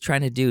Egypt was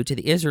trying to do to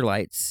the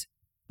Israelites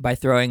by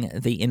throwing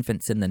the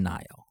infants in the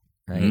Nile,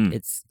 right?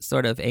 It's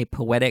sort of a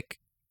poetic,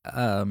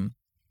 and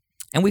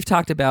we've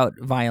talked about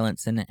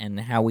violence and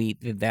how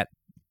that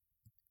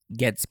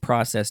gets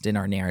processed in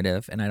our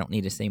narrative, and I don't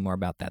need to say more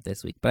about that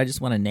this week, but I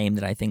just want to name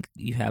that I think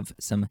you have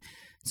some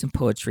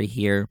poetry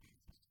here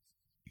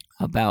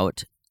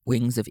about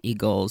wings of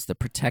eagles, the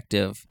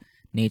protective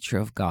nature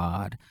of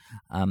God,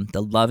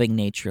 the loving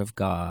nature of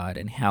God,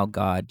 and how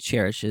God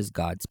cherishes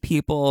God's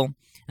people,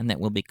 and that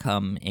will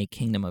become a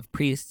kingdom of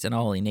priests and a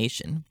holy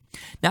nation.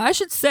 Now, I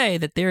should say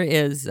that there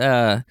is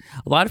a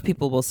lot of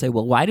people will say,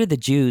 well, why do the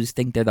Jews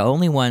think they're the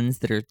only ones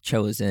that are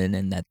chosen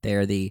and that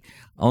they're the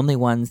only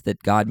ones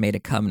that God made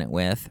a covenant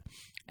with?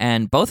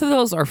 And both of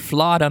those are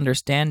flawed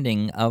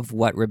understanding of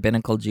what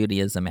Rabbinical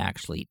Judaism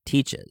actually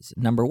teaches.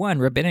 Number one,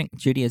 Rabbinic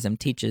Judaism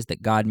teaches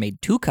that God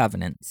made two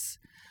covenants,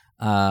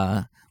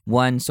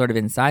 one sort of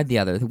inside the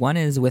other. One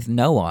is with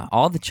Noah,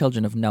 all the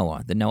children of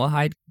Noah. The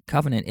Noahide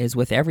covenant is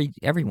with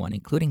everyone,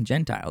 including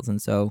Gentiles.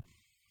 And so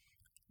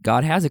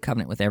God has a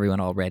covenant with everyone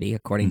already,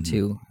 according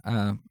to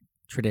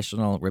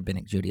traditional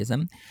Rabbinic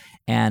Judaism.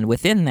 And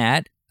within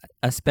that,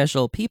 a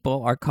special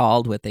people are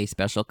called with a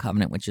special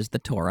covenant, which is the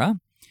Torah.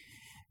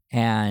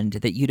 And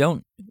that you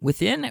don't,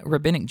 within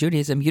Rabbinic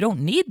Judaism, you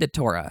don't need the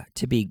Torah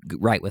to be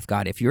right with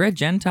God. If you're a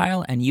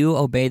Gentile and you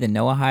obey the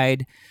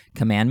Noahide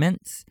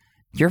commandments,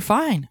 you're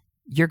fine.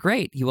 You're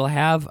great. You will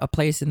have a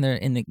place in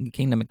the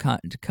kingdom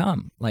to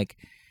come. Like,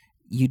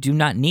 you do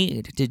not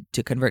need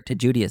to convert to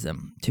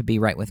Judaism to be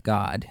right with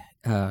God.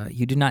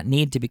 You do not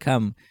need to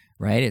become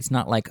right. It's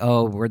not like,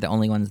 oh, we're the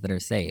only ones that are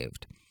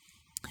saved.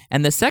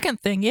 And the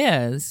second thing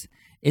is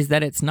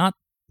that it's not,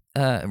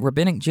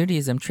 Rabbinic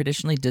Judaism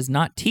traditionally does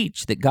not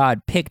teach that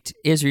God picked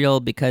Israel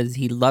because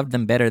he loved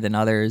them better than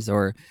others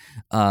or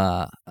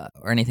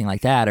anything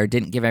like that, or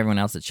didn't give everyone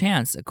else a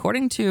chance.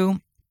 According to,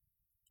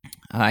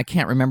 I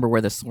can't remember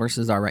where the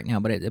sources are right now,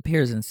 but it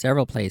appears in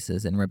several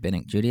places in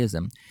Rabbinic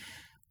Judaism.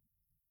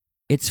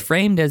 It's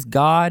framed as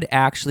God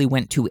actually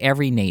went to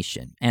every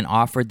nation and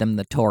offered them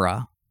the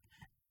Torah,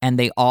 and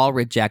they all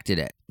rejected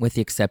it, with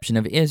the exception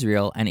of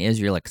Israel, and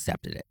Israel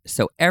accepted it.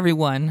 So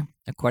everyone,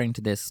 according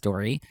to this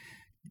story,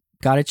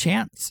 got a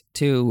chance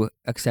to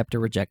accept or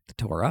reject the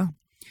Torah,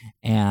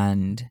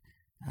 and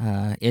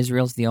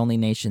Israel's the only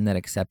nation that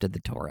accepted the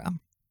Torah.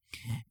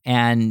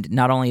 And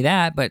not only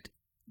that, but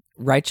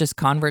righteous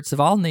converts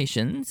of all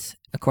nations,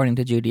 according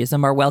to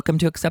Judaism, are welcome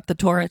to accept the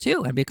Torah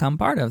too and become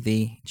part of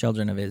the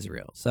children of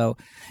Israel. So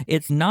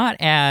it's not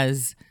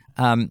as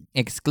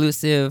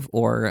exclusive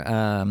or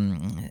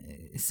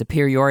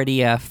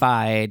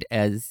superiority-ified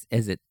as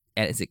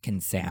it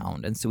can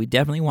sound. And so we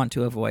definitely want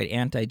to avoid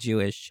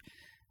anti-Jewish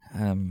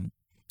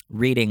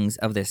readings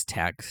of this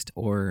text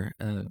or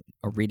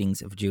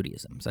readings of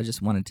Judaism. So I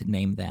just wanted to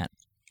name that.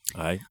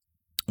 I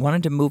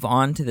wanted to move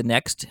on to the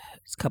next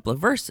couple of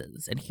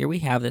verses. And here we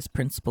have this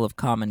principle of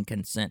common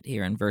consent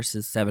here in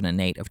verses 7 and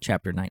 8 of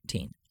chapter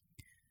 19.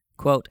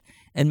 Quote,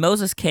 "And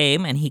Moses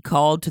came, and he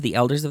called to the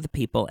elders of the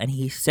people, and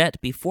he set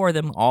before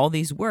them all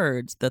these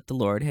words that the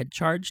Lord had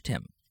charged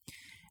him.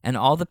 And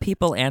all the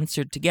people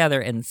answered together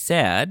and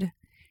said,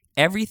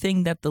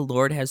 Everything that the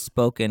Lord has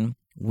spoken,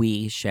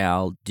 we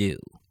shall do."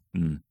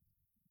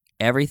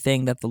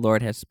 Everything that the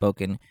Lord has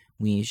spoken,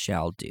 we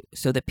shall do.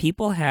 So the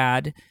people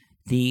had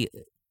the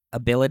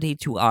ability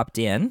to opt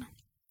in.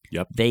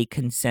 Yep. They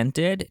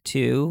consented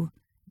to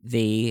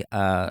the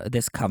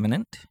this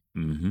covenant.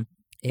 Mm-hmm.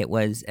 It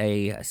was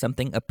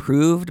something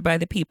approved by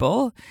the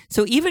people.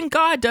 So even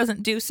God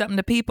doesn't do something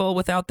to people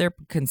without their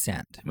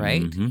consent,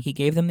 right? Mm-hmm. He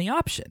gave them the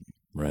option.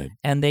 Right.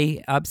 And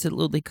they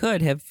absolutely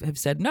could have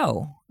said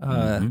no,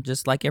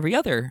 just like every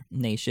other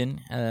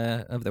nation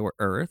of the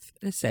earth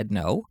said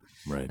no.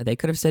 Right. They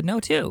could have said no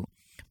too,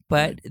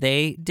 but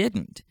they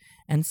didn't.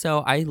 And so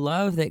I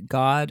love that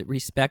God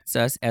respects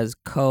us as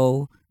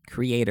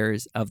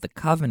co-creators of the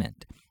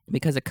covenant,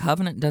 because a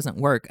covenant doesn't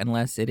work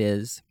unless it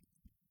is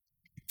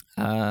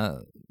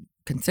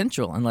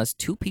consensual, unless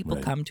two people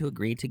come to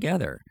agree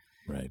together.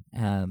 Right.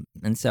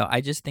 And so I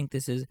just think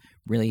this is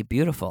really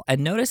beautiful.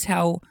 And notice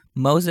how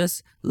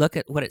Moses, look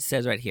at what it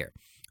says right here.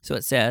 So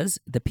it says,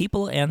 the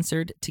people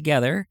answered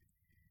together,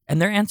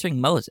 and they're answering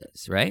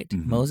Moses, right?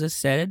 Mm-hmm. Moses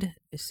said,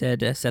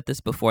 set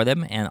this before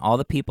them, and all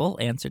the people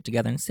answered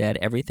together and said,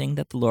 Everything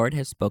that the Lord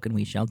has spoken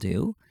we shall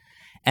do.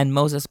 And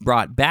Moses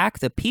brought back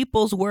the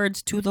people's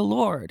words to the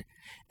Lord.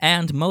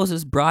 And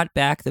Moses brought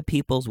back the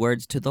people's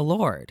words to the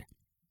Lord.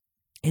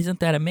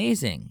 Isn't that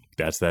amazing?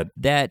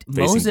 That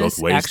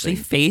Moses actually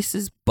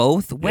faces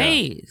both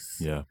ways.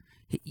 Yeah.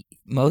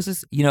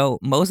 Moses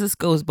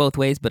goes both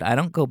ways, but I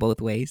don't go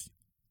both ways.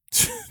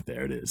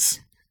 There it is.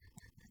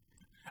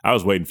 I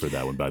was waiting for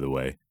that one, by the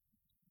way.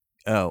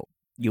 Oh,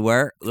 you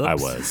were? Oops. I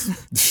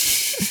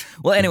was.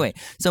 Well, anyway,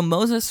 so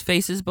Moses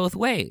faces both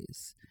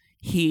ways.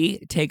 he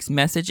takes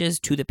messages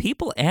to the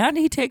people and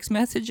he takes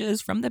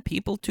messages from the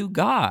people to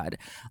God.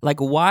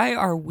 Like, why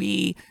are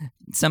we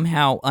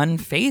somehow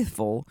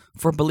unfaithful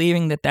for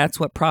believing that that's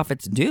what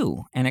prophets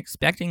do and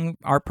expecting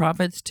our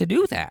prophets to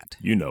do that?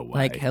 You know why.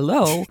 Like,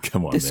 hello,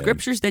 Come on, the man.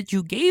 scriptures that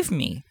you gave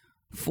me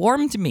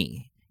formed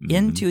me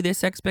into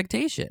this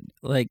expectation.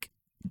 Like,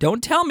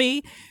 don't tell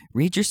me,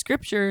 read your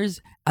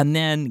scriptures, and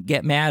then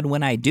get mad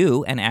when I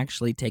do and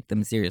actually take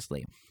them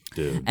seriously.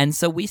 Dude. And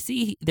so we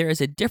see there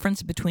is a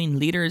difference between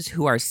leaders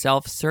who are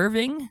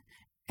self-serving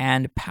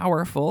and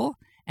powerful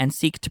and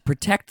seek to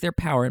protect their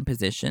power and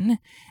position,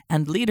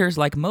 and leaders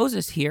like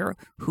Moses here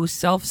who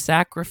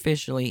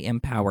self-sacrificially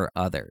empower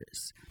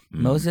others.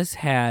 Moses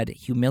had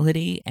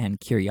humility and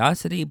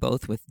curiosity,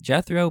 both with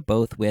Jethro,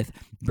 both with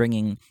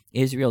bringing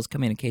Israel's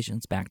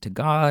communications back to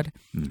God,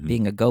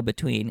 being a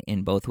go-between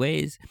in both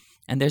ways.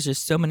 And there's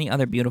just so many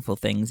other beautiful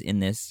things in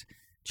this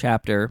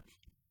chapter.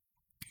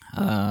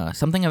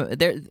 Something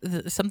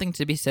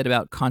to be said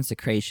about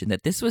consecration,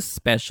 that this was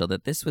special,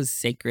 that this was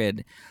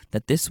sacred,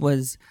 that this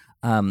was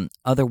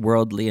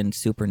otherworldly and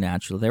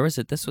supernatural.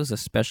 This was a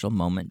special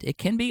moment. It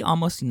can be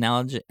almost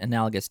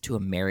analogous to a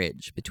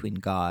marriage between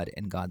God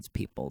and God's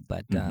people,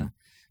 but I'm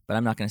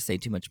not going to say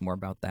too much more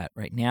about that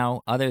right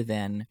now, other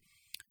than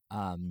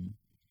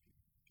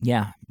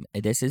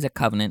this is a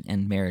covenant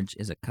and marriage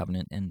is a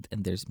covenant, and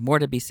there's more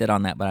to be said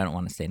on that, but I don't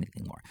want to say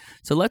anything more.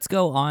 So let's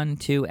go on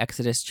to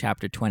Exodus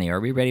chapter 20. Are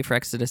we ready for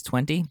Exodus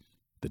 20?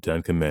 The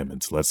 10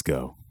 Commandments. Let's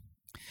go.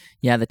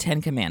 Yeah, the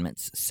 10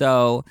 Commandments.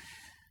 So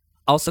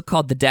also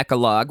called the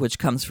Decalogue, which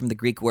comes from the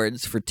Greek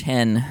words for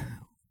 10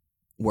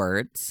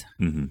 words.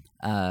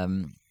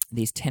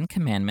 These 10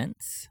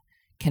 Commandments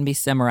can be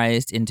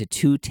summarized into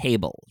 2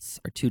 tables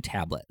or 2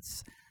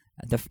 tablets.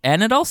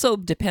 And it also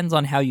depends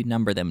on how you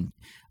number them.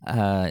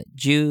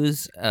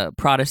 Jews,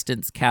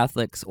 Protestants,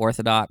 Catholics,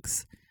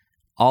 Orthodox,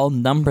 all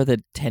number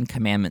the 10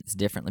 Commandments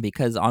differently,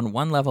 because on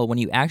one level, when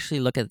you actually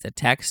look at the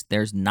text,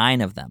 there's 9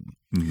 of them.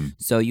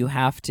 So you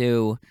have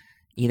to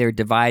either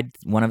divide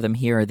one of them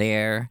here or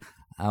there,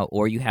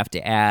 or you have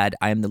to add,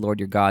 I am the Lord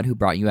your God who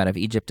brought you out of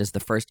Egypt as the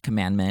first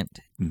commandment.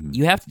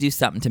 You have to do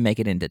something to make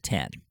it into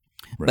 10.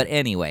 Right. But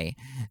anyway,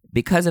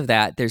 because of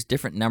that, there's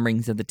different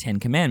numberings of the 10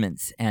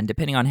 Commandments, and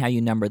depending on how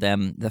you number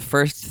them, the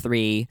first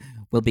 3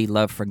 will be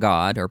love for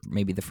God, or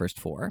maybe the first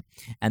 4,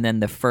 and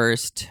then the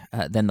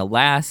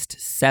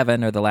last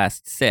 7 or the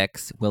last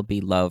 6 will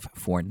be love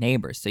for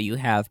neighbor. So you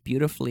have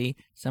beautifully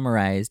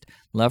summarized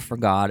love for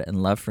God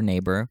and love for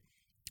neighbor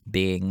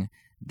being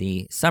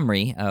the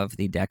summary of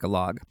the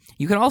Decalogue.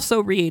 You can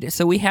also read,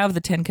 so we have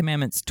the 10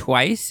 Commandments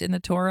twice in the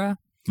Torah.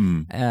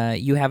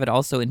 You have it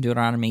also in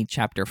Deuteronomy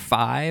chapter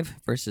 5,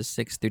 verses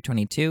 6 through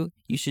 22.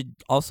 You should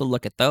also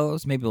look at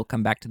those. Maybe we'll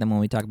come back to them when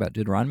we talk about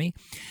Deuteronomy.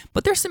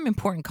 But there's some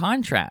important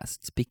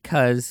contrasts,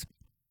 because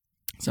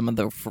some of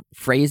the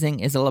phrasing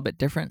is a little bit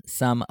different.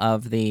 Some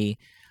of the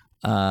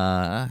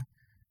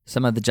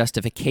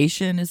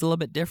justification is a little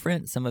bit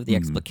different. Some of the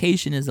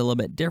explication is a little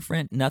bit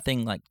different.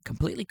 Nothing like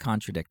completely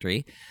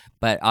contradictory.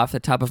 But off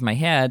the top of my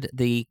head,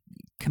 the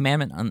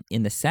commandment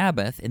in the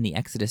Sabbath, in the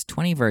Exodus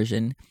 20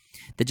 version,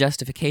 the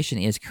justification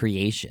is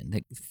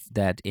creation,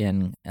 that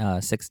in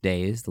 6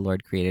 days the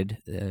Lord created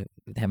the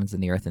heavens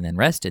and the earth and then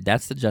rested.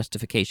 That's the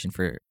justification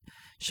for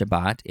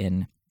Shabbat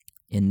in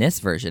this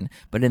version.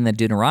 But in the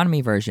Deuteronomy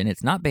version,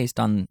 it's not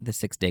based on the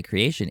 6-day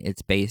creation.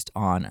 It's based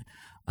on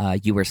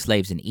you were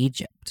slaves in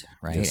Egypt,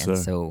 right? Yes, and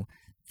sir. so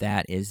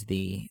that is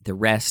the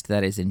rest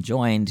that is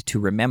enjoined to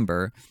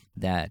remember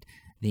that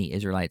the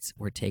Israelites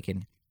were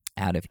taken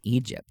out of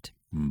Egypt.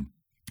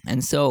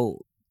 And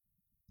so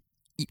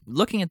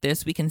looking at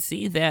this, we can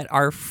see that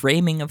our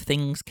framing of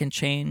things can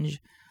change,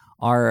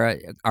 our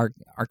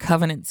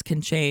covenants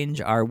can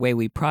change, our way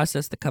we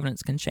process the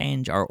covenants can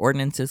change, our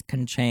ordinances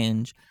can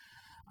change.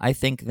 I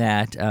think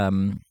that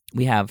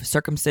we have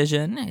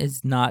circumcision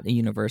is not a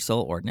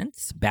universal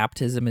ordinance.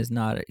 Baptism is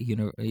not,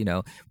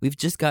 we've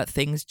just got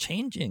things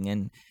changing,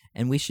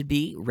 and we should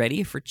be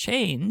ready for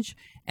change.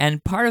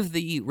 And part of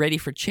the ready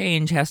for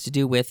change has to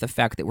do with the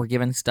fact that we're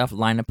given stuff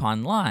line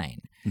upon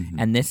line.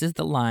 And this is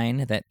the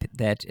line that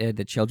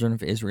the children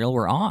of Israel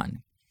were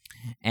on.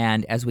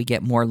 And as we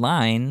get more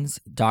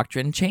lines,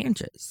 doctrine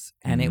changes,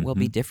 and it will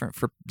be different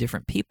for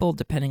different people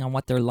depending on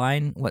what their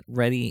line, what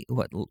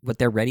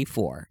they're ready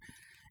for,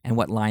 and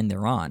what line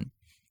they're on.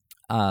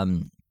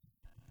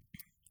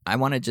 I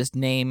want to just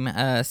name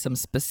some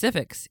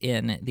specifics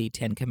in the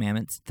 10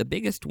 Commandments. The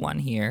biggest one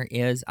here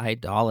is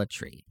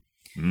idolatry.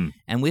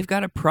 And we've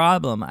got a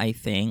problem, I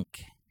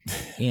think,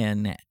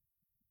 in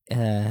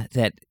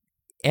that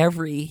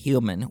every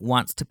human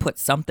wants to put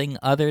something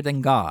other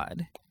than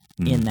God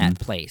in that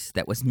place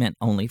that was meant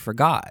only for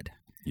God.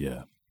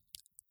 Yeah.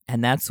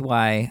 And that's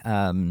why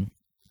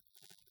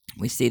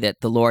we see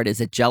that the Lord is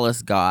a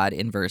jealous God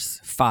in verse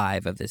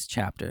 5 of this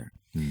chapter.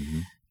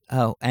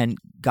 Oh, and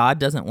God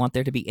doesn't want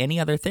there to be any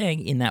other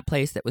thing in that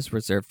place that was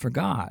reserved for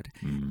God.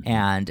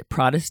 And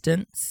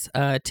Protestants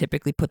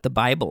typically put the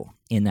Bible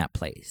in that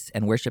place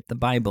and worship the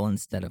Bible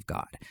instead of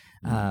God.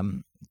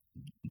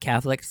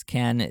 Catholics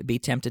can be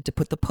tempted to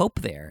put the Pope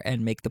there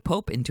and make the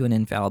Pope into an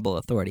infallible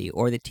authority,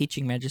 or the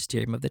teaching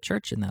magisterium of the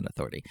church in that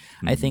authority.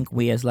 I think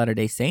we as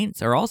Latter-day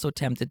Saints are also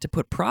tempted to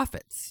put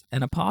prophets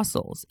and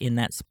apostles in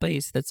that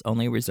space that's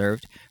only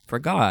reserved for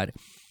God.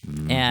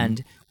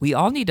 And we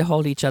all need to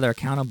hold each other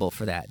accountable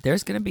for that.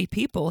 There's going to be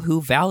people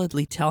who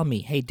validly tell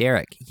me, hey,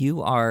 Derek,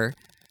 you are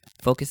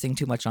focusing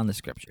too much on the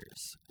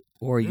scriptures,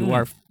 or you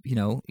are,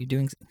 you're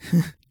doing,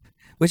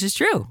 which is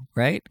true,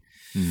 right?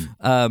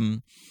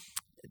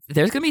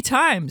 There's going to be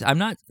times I'm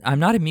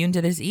not immune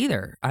to this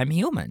either. I'm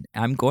human.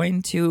 I'm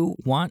going to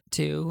want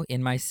to,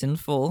 in my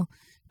sinful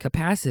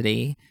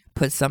capacity,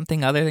 put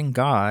something other than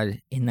God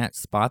in that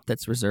spot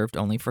that's reserved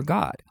only for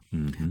God.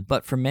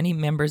 But for many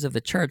members of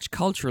the church,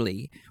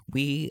 culturally,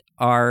 we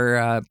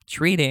are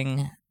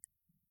treating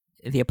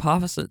the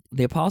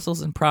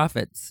apostles and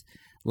prophets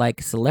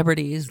like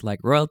celebrities, like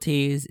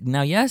royalties.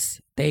 Now,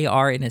 yes, they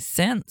are, in a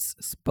sense,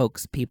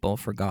 spokespeople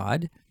for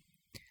God,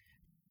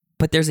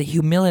 but there's a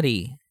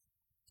humility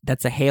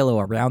that's a halo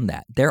around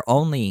that. They're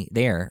only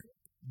there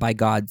by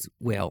God's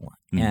will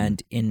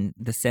and in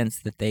the sense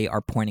that they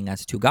are pointing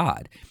us to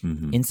God.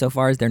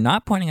 Insofar as they're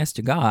not pointing us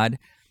to God,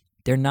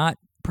 they're not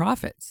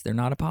prophets. They're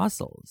not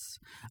apostles.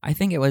 I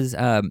think it was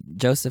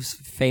Joseph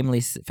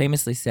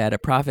famously said, a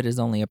prophet is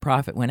only a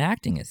prophet when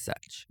acting as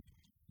such.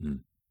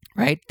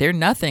 Right? They're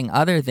nothing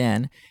other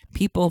than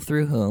people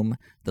through whom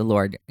the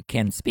Lord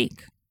can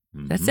speak.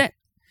 That's it.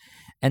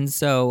 And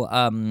so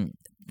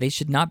they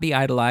should not be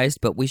idolized,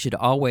 but we should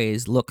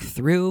always look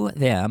through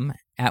them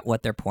at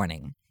what they're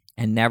pointing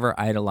and never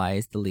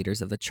idolize the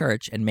leaders of the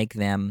church and make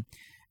them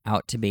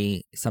out to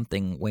be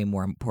something way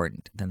more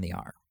important than they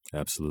are.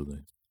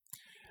 Absolutely.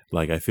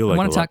 Like, I feel like I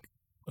want to talk.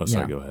 Oh,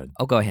 sorry, go ahead.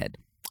 Oh, go ahead.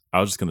 I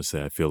was just going to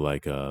say, I feel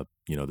like,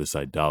 this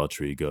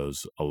idolatry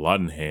goes a lot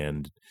in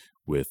hand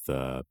with,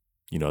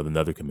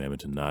 another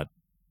commandment to not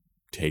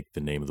take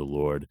the name of the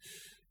Lord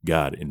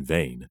God in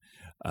vain.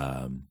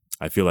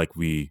 I feel like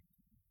we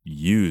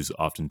use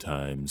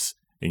oftentimes,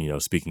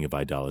 and, speaking of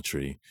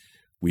idolatry,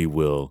 we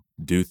will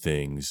do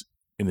things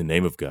in the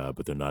name of God,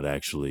 but they're not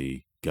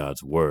actually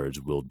God's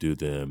words. We'll do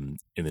them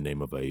in the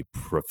name of a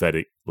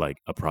prophetic, like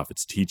a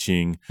prophet's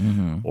teaching,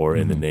 or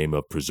in the name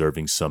of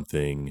preserving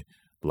something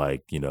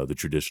like, the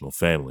traditional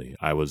family.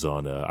 I was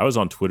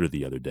on Twitter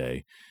the other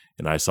day,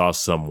 and I saw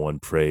someone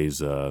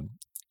praise, I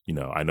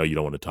know you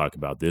don't want to talk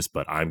about this,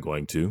 but I'm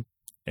going to,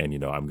 and,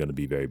 I'm going to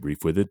be very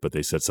brief with it, but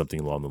they said something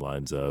along the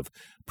lines of,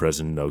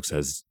 President Noakes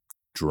has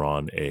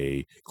drawn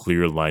a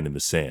clear line in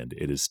the sand.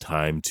 It is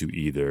time to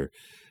either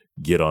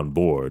get on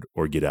board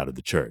or get out of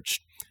the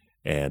church.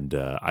 And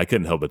I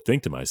couldn't help but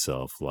think to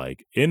myself,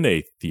 like, in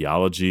a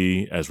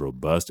theology as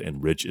robust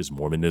and rich as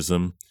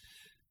Mormonism,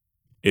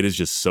 it is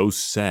just so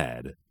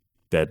sad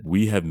that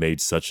we have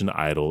made such an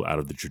idol out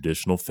of the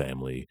traditional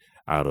family,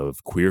 out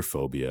of queer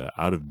phobia,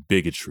 out of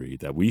bigotry,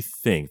 that we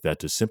think that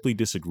to simply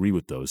disagree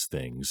with those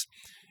things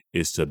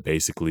is to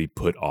basically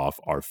put off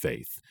our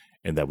faith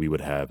and that we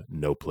would have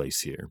no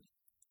place here.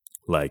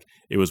 Like,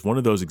 it was one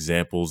of those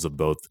examples of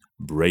both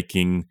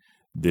breaking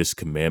this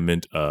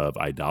commandment of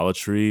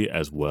idolatry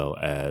as well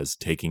as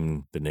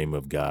taking the name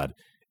of God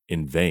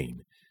in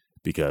vain,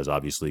 because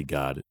obviously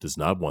God does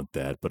not want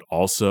that. But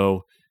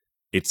also,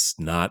 it's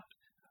not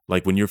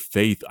like when your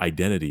faith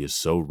identity is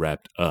so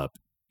wrapped up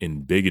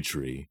in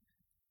bigotry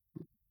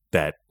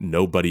that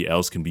nobody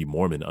else can be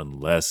Mormon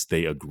unless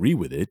they agree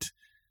with it.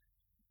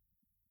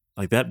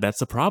 Like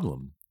that's a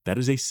problem. That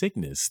is a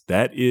sickness.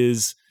 That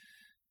is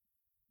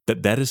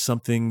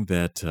something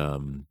that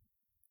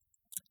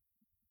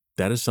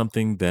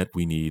something that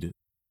we need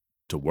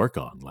to work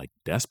on, like,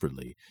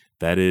 desperately.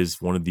 That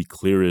is one of the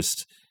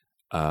clearest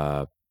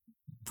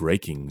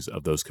breakings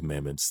of those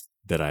commandments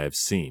that I have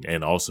seen,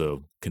 and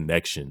also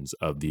connections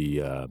of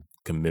the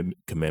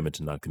commandment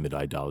to not commit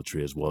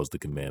idolatry, as well as the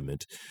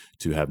commandment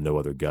to have no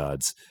other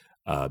gods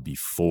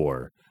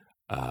before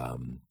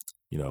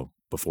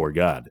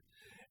God.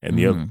 And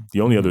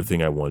the only other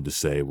thing I wanted to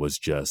say was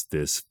just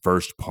this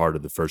first part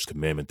of the first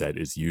commandment that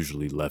is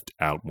usually left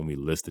out when we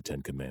list the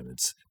 10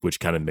 commandments, which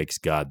kind of makes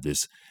God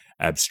this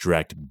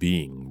abstract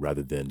being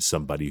rather than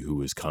somebody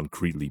who is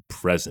concretely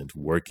present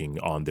working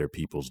on their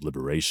people's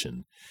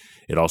liberation.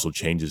 It also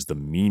changes the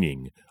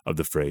meaning of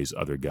the phrase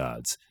other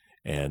gods.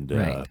 And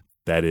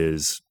that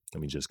is,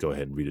 let me just go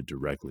ahead and read it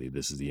directly.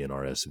 This is the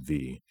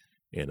NRSV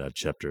in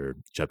chapter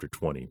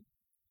 20.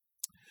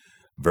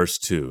 Verse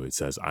 2, it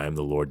says, I am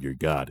the Lord your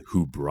God,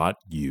 who brought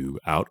you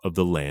out of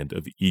the land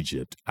of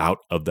Egypt, out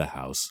of the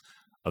house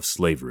of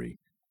slavery.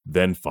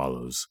 Then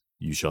follows,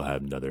 you shall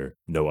have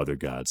no other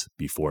gods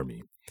before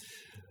me.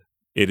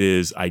 It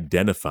is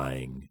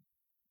identifying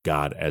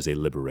God as a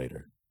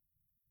liberator.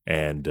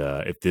 And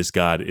if this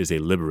God is a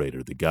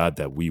liberator, the God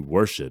that we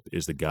worship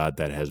is the God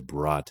that has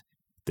brought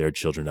their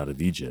children out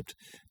of Egypt,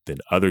 then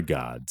other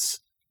gods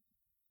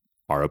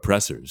are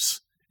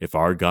oppressors. If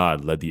our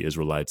God led the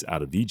Israelites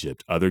out of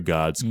Egypt, other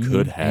gods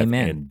could have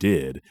and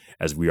did,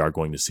 as we are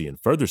going to see in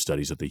further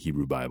studies of the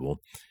Hebrew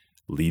Bible,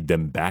 lead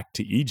them back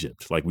to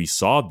Egypt. Like we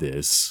saw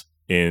this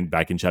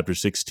back in chapter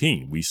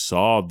 16. We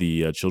saw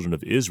the children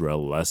of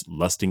Israel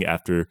lusting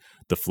after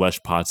the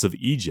flesh pots of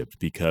Egypt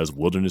because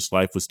wilderness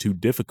life was too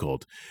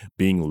difficult.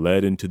 Being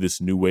led into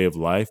this new way of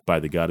life by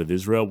the God of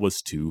Israel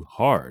was too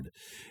hard.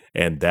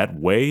 And that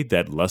way,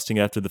 that lusting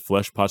after the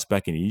flesh pots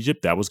back in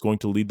Egypt, that was going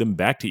to lead them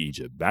back to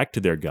Egypt, back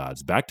to their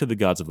gods, back to the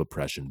gods of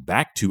oppression,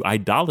 back to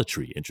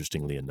idolatry,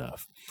 interestingly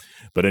enough.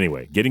 But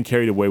anyway, getting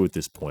carried away with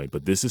this point,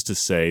 but this is to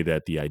say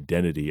that the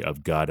identity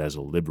of God as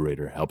a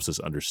liberator helps us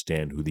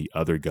understand who the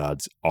other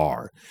gods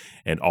are.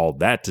 And all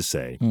that to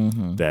say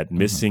that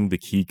missing the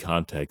key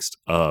context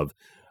of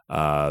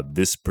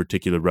this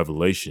particular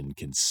revelation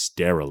can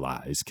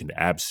sterilize, can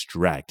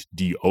abstract,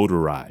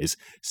 deodorize,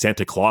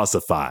 Santa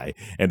Clausify,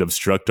 and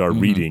obstruct our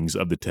readings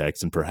of the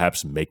text and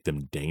perhaps make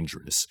them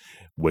dangerous,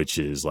 which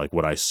is like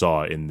what I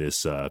saw in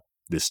this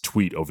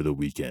tweet over the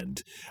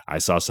weekend. I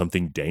saw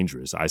something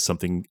dangerous. I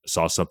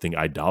saw something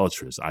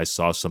idolatrous. I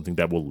saw something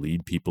that will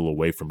lead people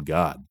away from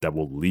God, that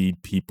will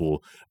lead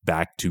people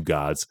back to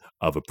gods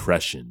of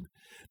oppression.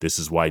 This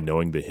is why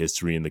knowing the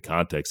history and the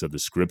context of the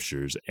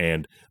scriptures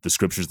and the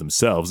scriptures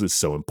themselves is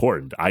so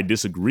important. I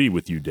disagree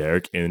with you,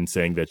 Derek, in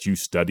saying that you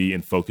study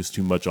and focus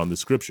too much on the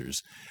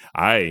scriptures.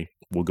 I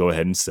will go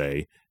ahead and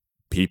say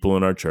people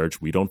in our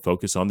church, we don't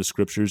focus on the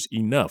scriptures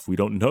enough. We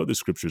don't know the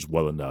scriptures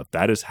well enough.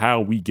 That is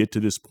how we get to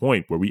this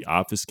point where we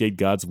obfuscate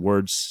God's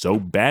words so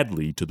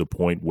badly to the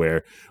point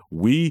where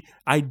we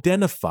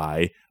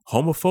identify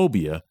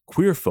homophobia,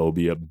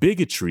 queerphobia,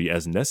 bigotry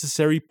as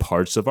necessary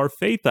parts of our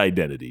faith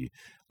identity.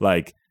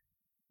 Like,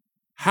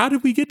 how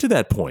did we get to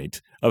that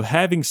point of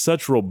having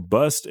such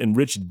robust and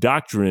rich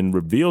doctrine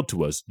revealed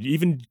to us,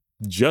 even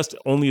just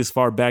only as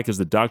far back as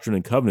the Doctrine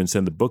and Covenants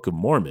and the Book of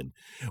Mormon?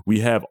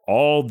 We have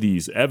all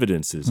these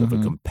evidences of a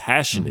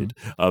compassionate,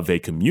 of a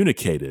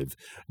communicative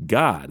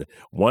God,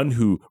 one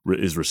who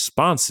is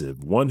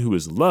responsive, one who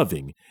is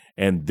loving,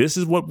 and this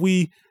is what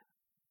we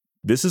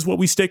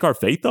stake our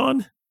faith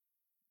on?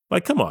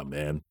 Like, come on,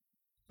 man.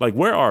 Like,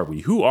 where are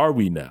we? Who are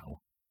we now?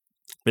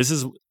 This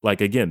is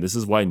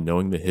why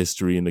knowing the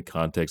history and the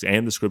context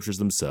and the scriptures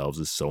themselves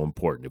is so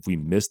important. If we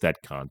miss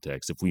that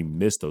context, if we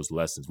miss those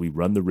lessons, we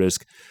run the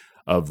risk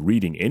of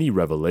reading any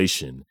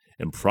revelation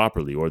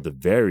improperly, or at the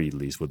very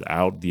least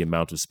without the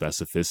amount of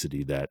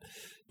specificity that,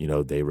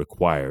 they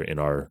require in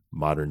our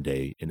modern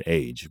day and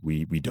age.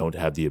 We don't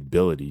have the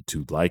ability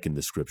to liken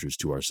the scriptures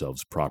to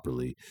ourselves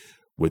properly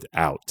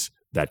without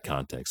that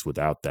context,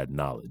 without that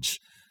knowledge.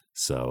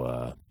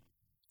 So,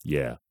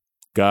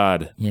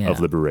 God of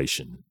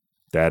liberation.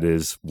 That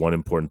is one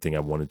important thing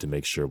I wanted to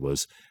make sure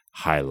was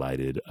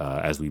highlighted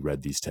as we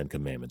read these 10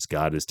 commandments.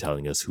 God is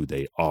telling us who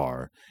they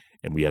are,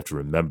 and we have to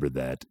remember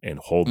that and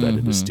hold that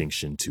in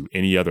distinction to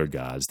any other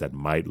gods that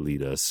might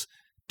lead us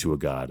to a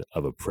God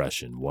of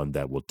oppression, one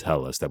that will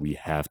tell us that we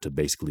have to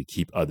basically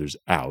keep others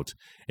out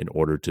in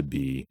order to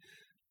be,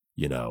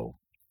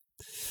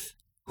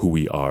 who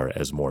we are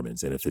as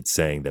Mormons. And if it's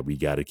saying that we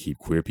got to keep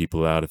queer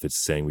people out, if it's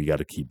saying we got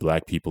to keep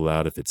black people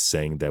out, if it's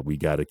saying that we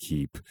got to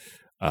keep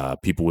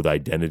people with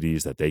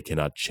identities that they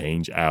cannot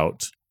change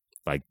out,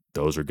 like,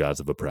 those are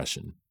gods of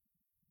oppression.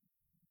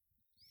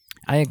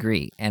 I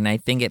agree. And I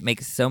think it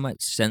makes so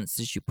much sense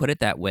as you put it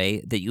that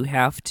way, that you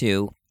have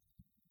to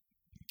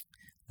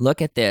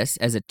look at this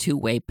as a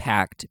two-way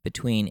pact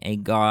between a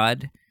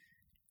God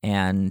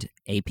and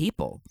a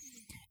people.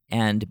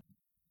 And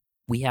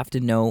we have to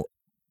know,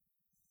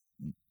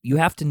 you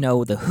have to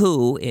know the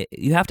who,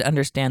 you have to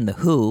understand the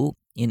who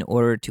in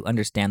order to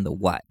understand the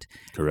what.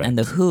 Correct. And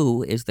the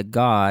who is the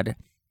God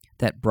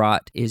that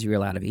brought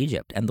Israel out of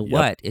Egypt, and the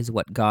what is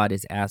what God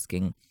is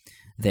asking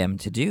them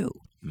to do.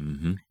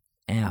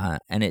 And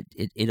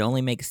it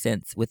only makes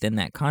sense within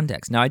that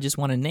context. Now, I just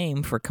want to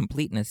name, for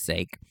completeness'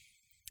 sake,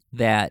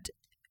 that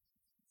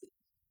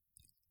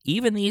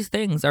even these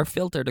things are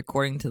filtered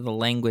according to the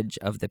language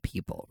of the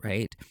people,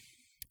 right?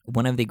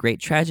 One of the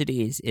great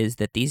tragedies is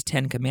that these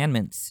 10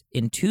 commandments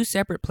in two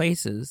separate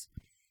places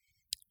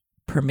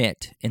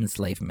permit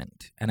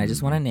enslavement. And I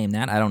just want to name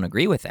that. I don't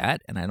agree with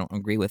that, and I don't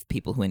agree with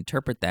people who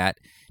interpret that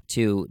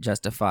to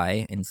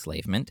justify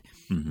enslavement.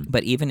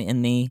 But even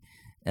in the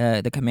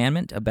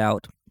commandment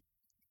about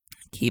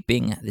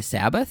keeping the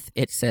Sabbath,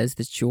 it says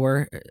that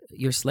your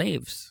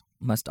slaves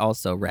must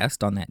also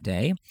rest on that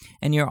day.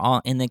 And you're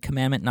all in the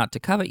commandment not to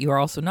covet, you are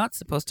also not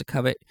supposed to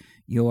covet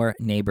your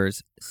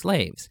neighbor's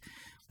slaves,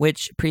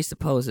 which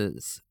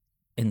presupposes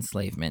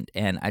enslavement.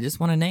 And I just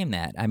want to name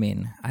that. I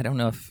mean, I don't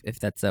know if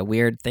that's a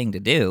weird thing to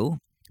do,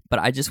 but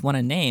I just want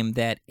to name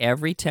that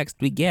every text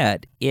we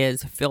get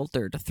is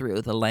filtered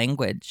through the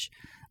language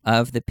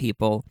of the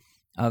people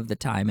of the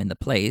time and the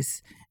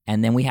place.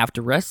 And then we have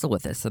to wrestle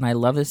with this. And I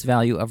love this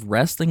value of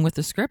wrestling with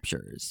the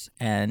scriptures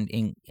and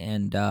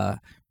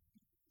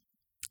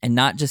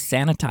not just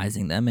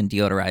sanitizing them and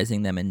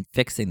deodorizing them and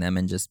fixing them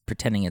and just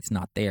pretending it's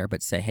not there,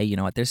 but say, hey, you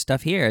know what, there's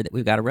stuff here that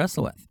we've got to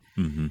wrestle with.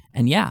 And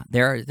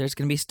there's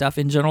going to be stuff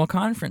in General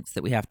Conference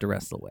that we have to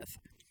wrestle with.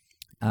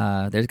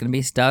 There's going to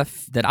be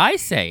stuff that I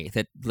say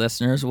that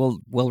listeners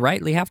will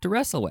rightly have to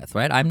wrestle with,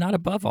 right? I'm not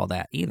above all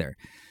that either.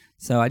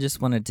 So I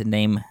just wanted to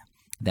name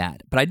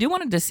that. But I do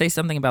wanted to say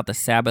something about the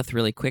Sabbath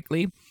really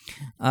quickly.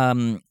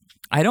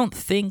 I don't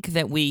think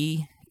that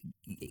we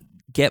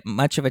get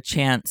much of a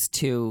chance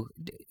to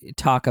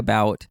talk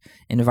about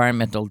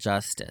environmental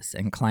justice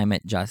and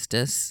climate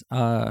justice.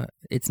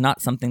 It's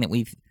not something that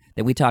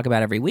we talk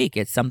about every week.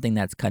 It's something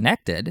that's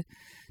connected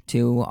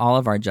to all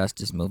of our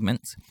justice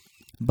movements.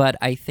 But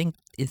I think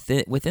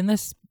within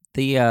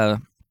the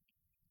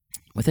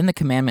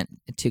commandment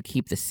to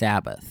keep the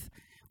Sabbath,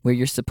 where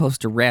you're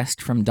supposed to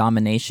rest from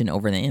domination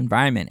over the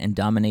environment and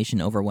domination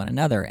over one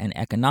another and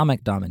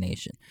economic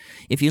domination.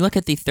 If you look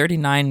at the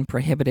 39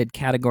 prohibited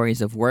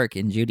categories of work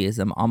in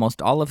Judaism, almost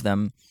all of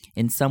them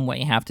in some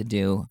way have to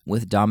do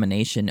with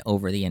domination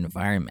over the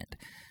environment.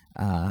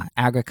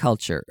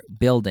 Agriculture,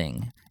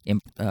 building,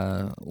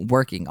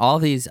 working, all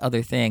these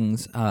other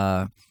things,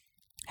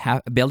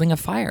 building a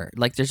fire.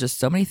 Like, there's just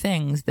so many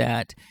things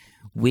that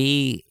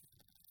we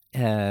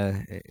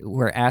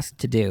were asked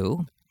to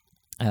do,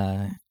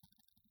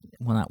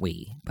 well, not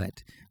we,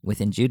 but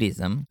within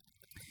Judaism,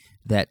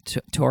 that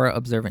Torah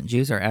observant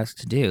Jews are asked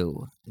to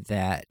do,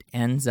 that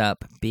ends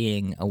up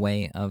being a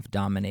way of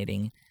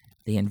dominating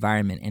the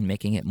environment and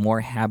making it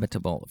more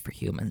habitable for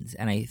humans.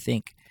 And I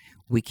think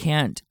we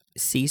can't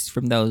cease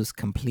from those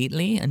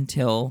completely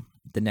until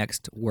the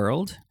next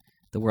world,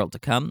 the world to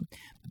come.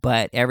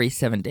 But every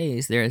 7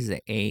 days, there is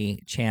a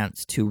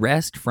chance to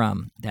rest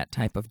from that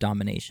type of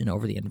domination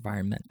over the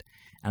environment.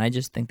 And I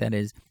just think that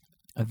is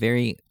a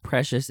very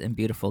precious and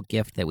beautiful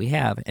gift that we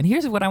have. And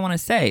here's what I want to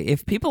say.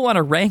 If people want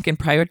to rank and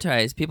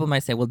prioritize, people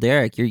might say, well,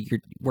 Derek, you're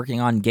working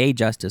on gay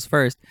justice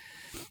first,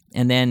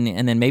 and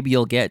then maybe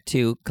you'll get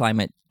to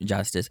climate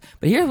justice.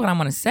 But here's what I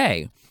want to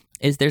say,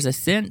 is there's a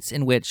sense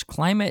in which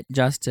climate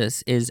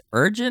justice is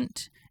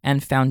urgent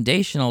and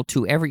foundational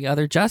to every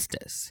other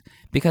justice.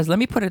 Because let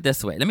me put it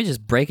this way. Let me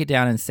just break it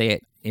down and say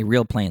it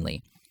real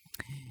plainly.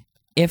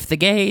 If the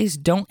gays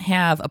don't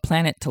have a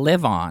planet to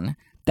live on,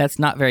 that's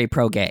not very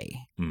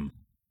pro-gay.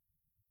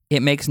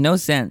 It makes no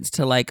sense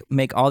to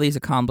make all these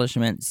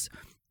accomplishments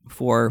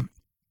for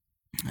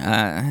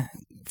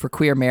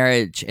queer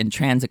marriage and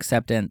trans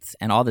acceptance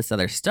and all this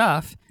other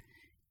stuff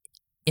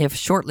if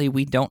shortly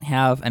we don't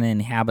have an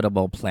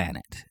inhabitable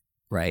planet,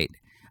 right?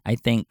 I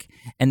think,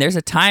 and there's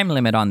a time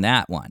limit on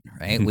that one,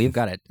 right? We've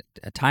got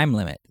a time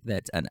limit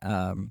that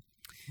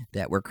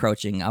we're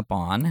crouching up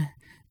on,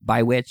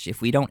 by which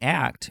if we don't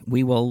act,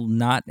 we will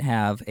not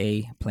have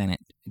a planet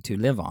to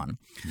live on.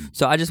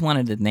 So I just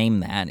wanted to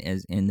name that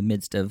as in the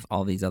midst of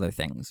all these other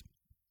things.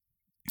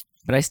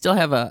 But I still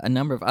have a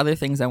number of other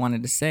things I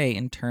wanted to say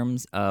in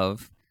terms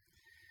of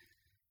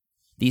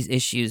these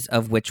issues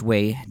of which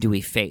way do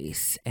we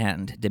face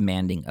and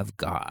demanding of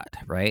God,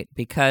 right?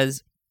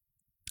 Because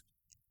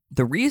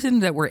the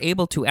reason that we're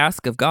able to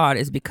ask of God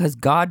is because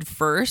God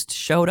first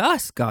showed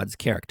us God's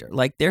character.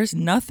 Like, there's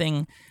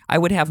nothing, I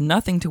would have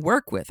nothing to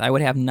work with. I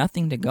would have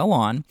nothing to go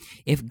on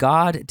if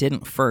God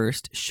didn't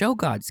first show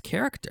God's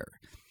character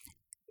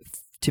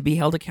to be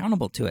held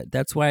accountable to it.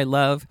 That's why I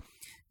love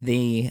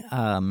the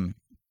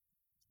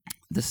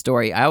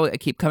story. I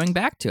keep coming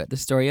back to it. The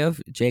story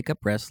of Jacob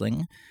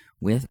wrestling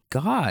with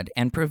God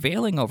and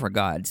prevailing over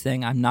God,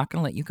 saying, I'm not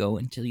going to let you go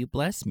until you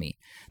bless me.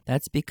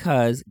 That's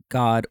because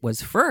God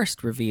was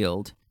first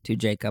revealed to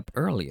Jacob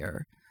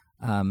earlier,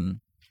 that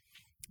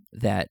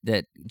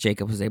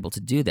Jacob was able to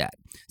do that.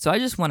 So I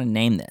just want to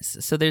name this.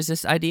 So there's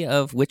this idea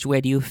of which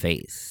way do you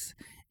face,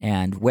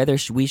 and whether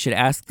we should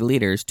ask the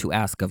leaders to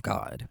ask of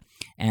God,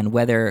 and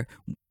whether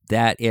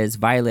that is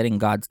violating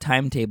God's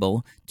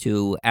timetable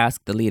to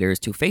ask the leaders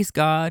to face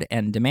God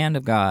and demand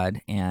of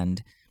God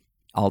and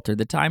alter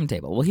the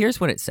timetable. Well, here's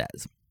what it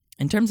says.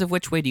 In terms of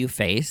which way do you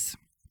face,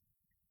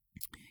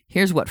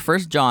 here's what 1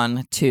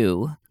 John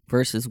 2,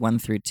 verses 1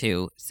 through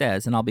 2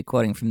 says, and I'll be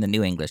quoting from the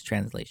New English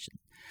Translation.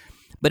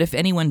 But if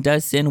anyone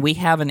does sin, we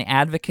have an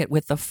advocate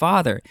with the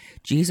Father,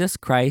 Jesus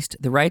Christ,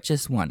 the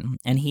righteous one,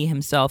 and he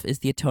himself is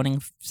the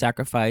atoning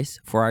sacrifice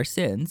for our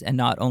sins, and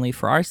not only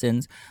for our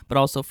sins, but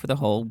also for the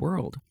whole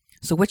world.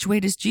 So which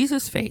way does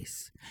Jesus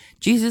face?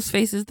 Jesus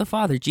faces the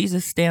Father.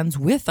 Jesus stands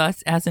with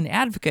us as an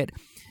advocate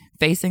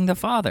facing the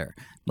Father.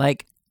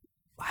 Like,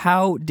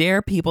 how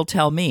dare people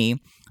tell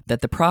me that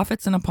the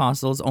prophets and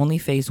apostles only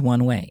face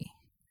one way,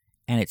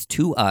 and it's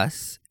to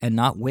us and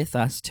not with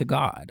us to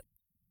God,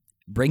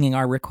 bringing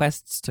our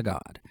requests to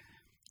God.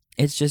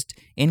 It's just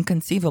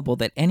inconceivable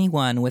that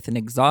anyone with an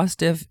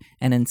exhaustive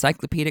and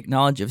encyclopedic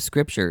knowledge of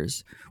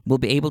scriptures will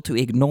be able to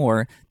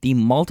ignore the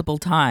multiple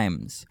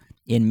times,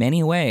 in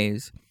many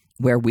ways,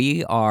 where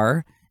we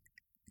are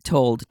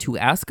told to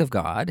ask of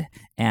God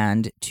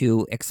and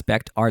to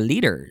expect our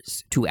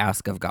leaders to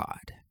ask of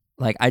God.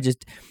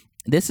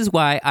 This is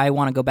why I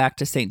want to go back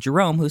to St.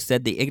 Jerome, who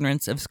said the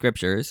ignorance of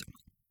scriptures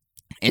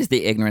is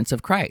the ignorance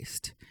of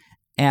Christ.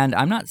 And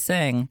I'm not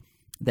saying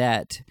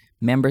that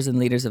members and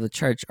leaders of the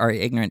church are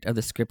ignorant of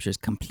the scriptures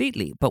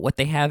completely, but what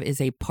they have is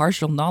a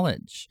partial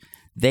knowledge.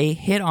 They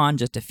hit on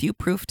just a few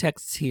proof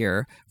texts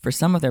here for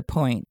some of their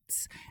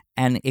points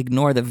and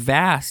ignore the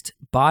vast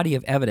body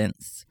of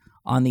evidence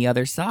on the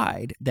other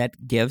side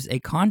that gives a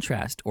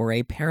contrast or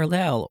a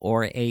parallel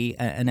or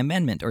an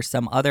amendment or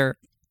some other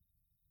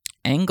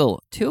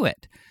angle to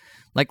it.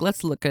 Like,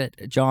 let's look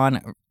at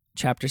John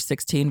chapter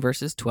 16,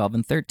 verses 12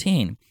 and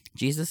 13.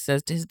 Jesus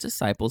says to his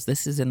disciples,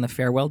 this is in the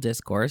farewell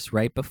discourse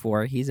right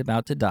before he's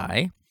about to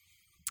die.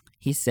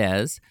 He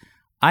says,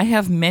 I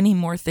have many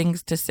more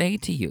things to say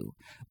to you,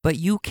 but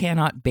you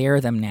cannot bear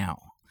them now.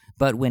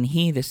 But when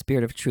he, the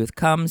Spirit of truth,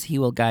 comes, he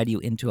will guide you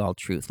into all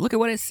truth. Look at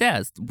what it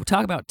says. We're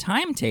talking about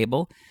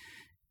timetable.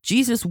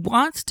 Jesus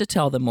wants to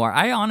tell them more.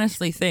 I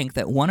honestly think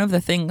that one of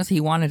the things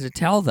he wanted to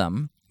tell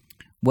them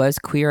was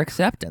queer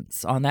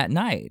acceptance on that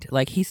night.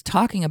 Like, he's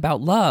talking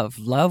about love.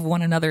 Love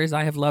one another as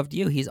I have loved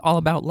you. He's all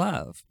about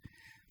love.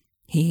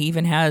 He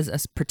even has a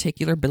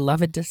particular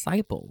beloved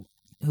disciple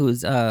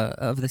who's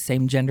of the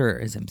same gender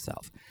as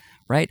himself,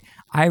 right?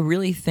 I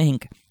really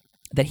think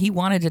that he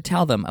wanted to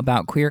tell them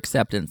about queer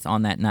acceptance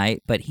on that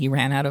night, but he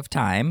ran out of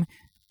time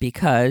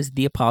because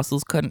the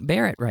apostles couldn't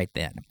bear it right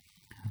then.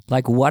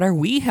 Like, what are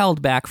we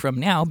held back from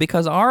now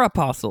because our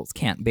apostles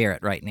can't bear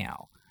it right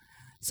now?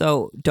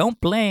 So don't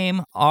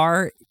blame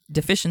our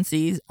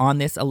deficiencies on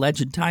this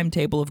alleged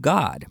timetable of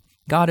God.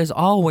 God is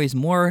always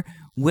more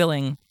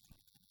willing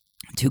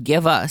to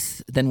give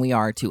us than we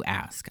are to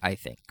ask, I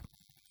think.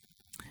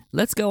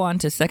 Let's go on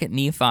to 2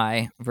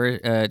 Nephi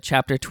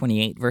chapter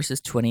 28,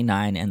 verses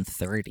 29 and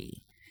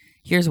 30.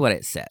 Here's what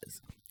it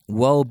says.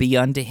 Woe be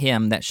unto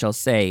him that shall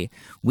say,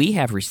 we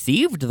have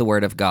received the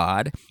word of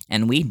God,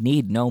 and we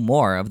need no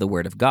more of the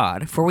word of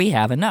God, for we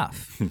have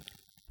enough.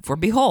 For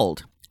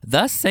behold,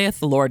 thus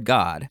saith the Lord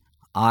God,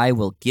 I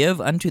will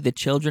give unto the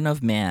children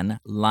of men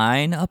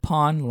line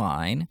upon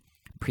line,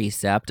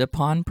 precept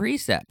upon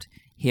precept,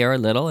 here a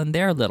little and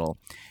there a little.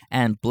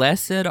 And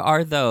blessed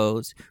are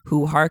those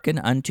who hearken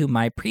unto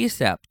my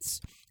precepts,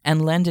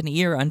 and lend an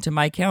ear unto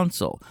my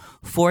counsel,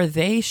 for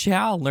they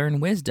shall learn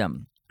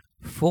wisdom.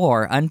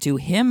 For unto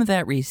him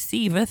that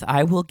receiveth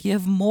I will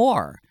give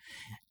more,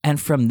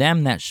 and from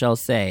them that shall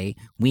say,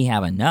 we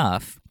have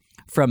enough,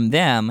 from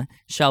them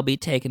shall be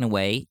taken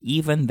away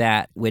even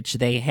that which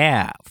they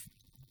have.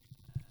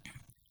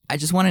 I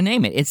just want to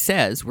name it. It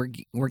says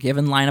we're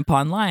given line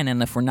upon line,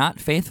 and if we're not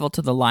faithful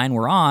to the line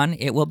we're on,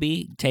 it will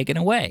be taken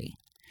away.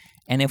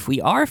 And if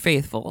we are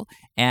faithful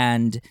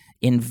and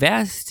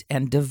invest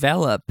and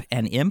develop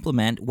and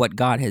implement what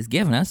God has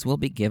given us, we'll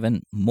be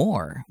given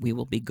more. We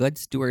will be good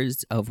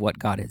stewards of what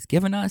God has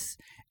given us,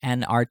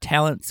 and our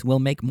talents will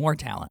make more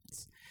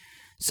talents.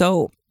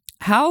 So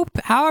how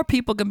are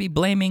people going to be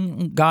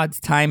blaming God's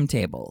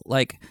timetable?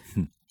 Like,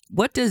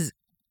 what does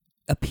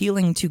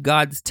appealing to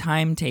God's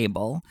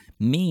timetable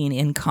mean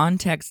in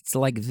contexts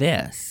like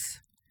this?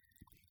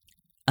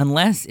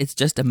 Unless it's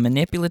just a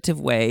manipulative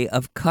way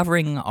of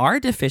covering our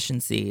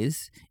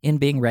deficiencies in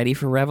being ready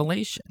for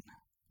revelation,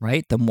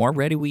 right? The more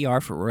ready we are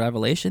for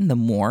revelation, the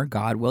more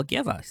God will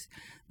give us.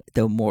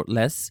 The more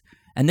less,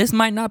 and this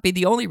might not be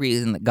the only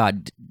reason that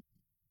God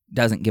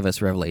doesn't give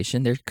us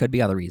revelation. There could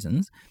be other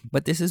reasons,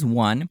 but this is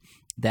one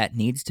that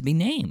needs to be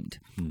named.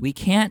 We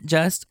can't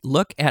just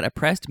look at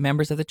oppressed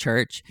members of the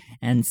church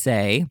and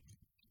say,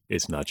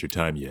 it's not your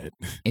time yet.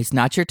 It's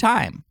not your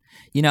time.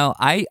 You know,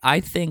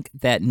 I think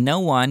that no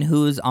one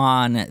who's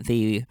on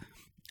the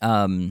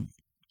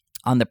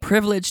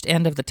privileged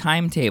end of the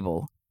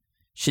timetable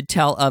should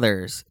tell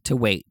others to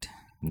wait.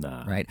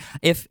 Nah. Right?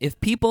 If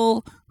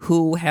people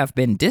who have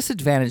been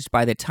disadvantaged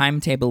by the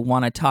timetable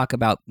want to talk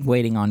about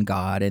waiting on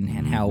God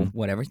and how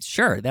whatever,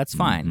 sure, that's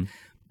fine.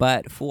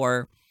 But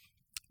for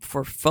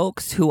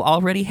folks who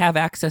already have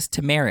access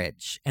to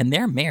marriage and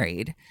they're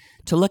married,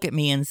 to look at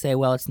me and say,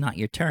 well, it's not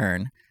your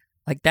turn,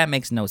 like, that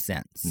makes no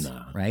sense.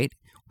 Nah. Right?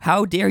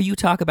 How dare you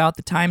talk about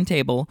the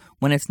timetable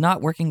when it's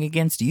not working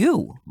against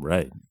you?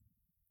 Right.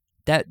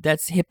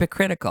 That's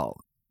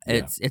hypocritical.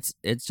 Yeah.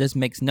 It just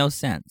makes no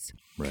sense.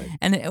 Right.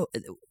 And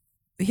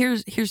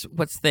here's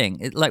what's the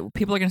thing. Like,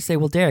 people are going to say,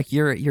 well, Derek,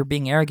 you're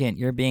being arrogant.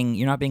 You're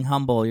not being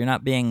humble. You're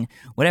not being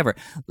whatever.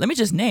 Let me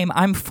just name,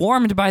 I'm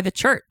formed by the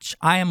church.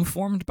 I am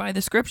formed by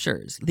the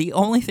scriptures. The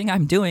only thing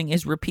I'm doing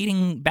is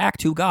repeating back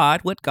to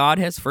God what God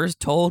has first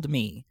told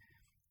me.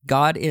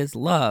 God is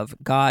love.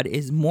 God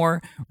is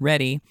more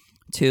ready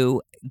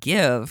to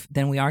give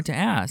than we are to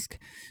ask.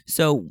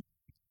 So,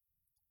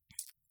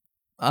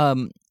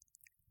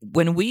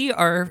 when we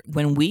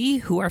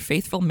who are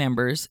faithful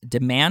members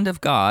demand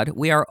of God,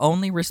 we are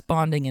only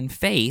responding in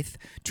faith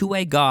to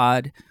a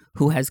God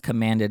who has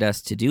commanded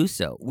us to do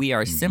so. We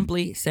are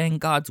simply saying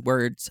God's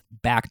words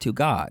back to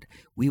God.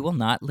 We will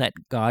not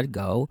let God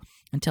go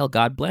until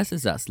God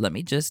blesses us. Let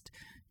me just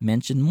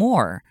mention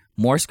more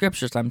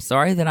scriptures. I'm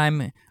sorry that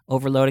I'm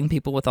overloading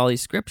people with all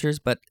these scriptures,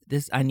 but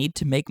I need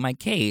to make my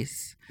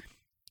case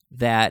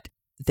that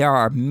there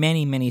are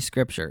many, many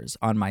scriptures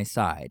on my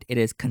side. It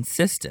is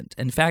consistent.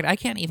 In fact, I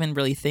can't even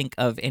really think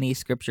of any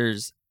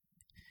scriptures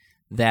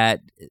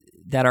that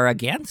are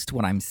against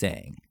what I'm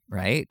saying,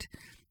 right?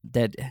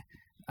 That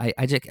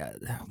I just,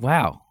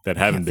 wow. That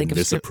haven't been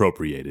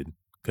misappropriated.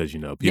 Because,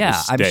 people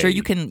I'm stay. sure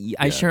you can.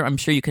 I'm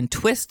sure you can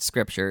twist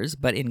scriptures,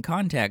 but in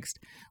context,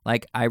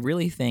 like, I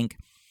really think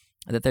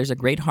that there's a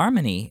great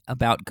harmony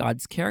about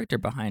God's character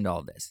behind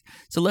all this.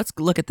 So let's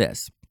look at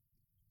this.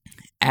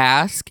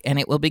 Ask, and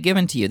it will be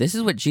given to you. This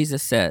is what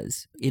Jesus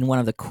says in one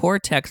of the core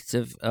texts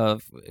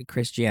of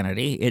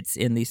Christianity. It's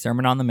in the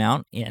Sermon on the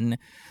Mount in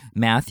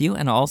Matthew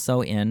and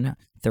also in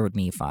 3rd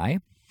Nephi.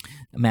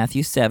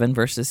 Matthew 7,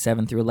 verses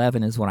 7 through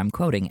 11 is what I'm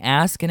quoting.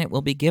 Ask, and it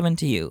will be given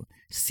to you.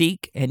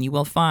 Seek, and you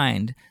will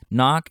find.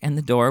 Knock, and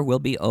the door will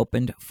be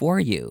opened for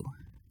you.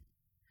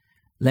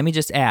 Let me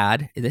just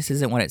add, this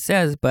isn't what it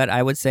says, but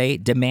I would say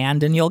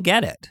demand and you'll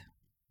get it.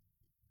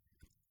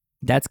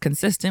 That's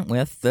consistent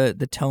with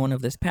the tone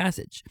of this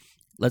passage.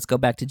 Let's go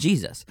back to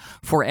Jesus.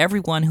 For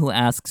everyone who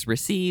asks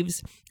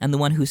receives, and the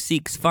one who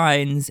seeks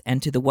finds,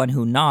 and to the one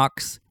who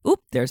knocks,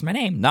 there's my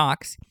name,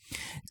 knocks,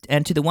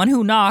 and to the one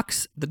who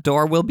knocks, the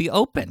door will be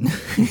open.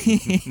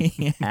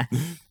 Yeah.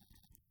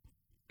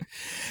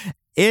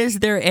 Is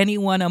there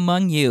anyone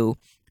among you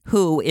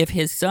who, if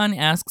his son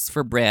asks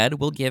for bread,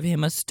 will give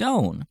him a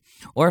stone?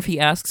 Or if he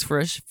asks for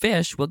a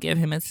fish, will give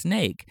him a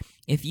snake?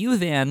 If you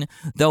then,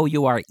 though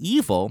you are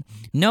evil,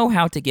 know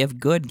how to give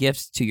good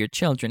gifts to your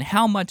children,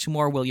 how much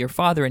more will your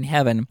Father in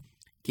heaven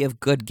give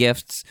good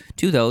gifts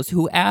to those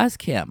who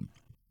ask him?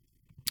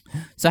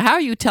 So how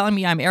are you telling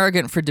me I'm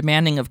arrogant for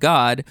demanding of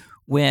God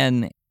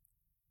when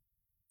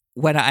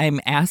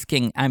I'm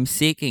asking, I'm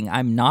seeking,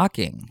 I'm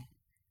knocking,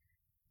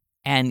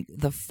 and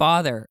the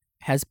Father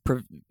has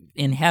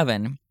in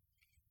heaven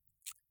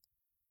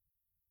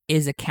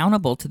is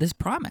accountable to this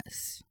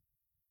promise?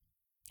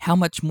 How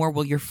much more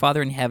will your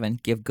Father in heaven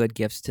give good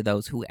gifts to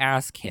those who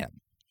ask him?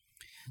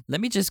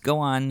 Let me just go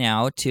on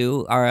now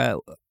to our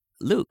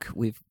Luke.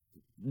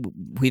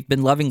 We've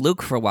been loving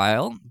Luke for a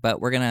while,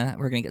 but we're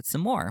gonna get some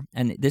more.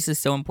 And this is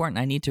so important.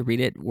 I need to read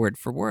it word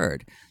for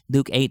word.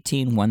 Luke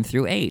 18, 1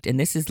 through 8. And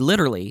this is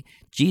literally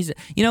Jesus.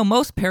 You know,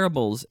 most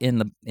parables in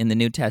the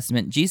New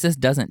Testament, Jesus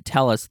doesn't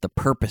tell us the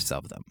purpose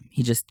of them.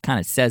 He just kind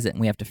of says it and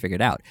we have to figure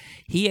it out.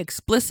 He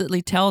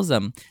explicitly tells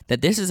them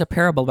that this is a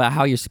parable about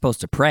how you're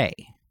supposed to pray.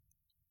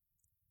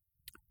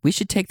 We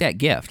should take that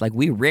gift. Like,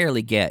 we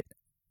rarely get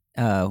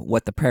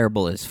what the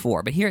parable is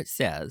for. But here it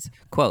says,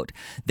 quote,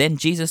 "Then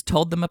Jesus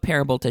told them a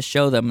parable to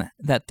show them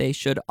that they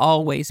should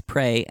always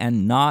pray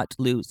and not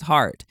lose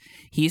heart.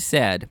 He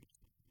said,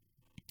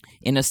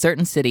 in a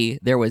certain city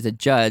there was a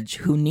judge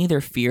who neither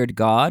feared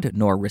God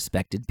nor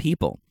respected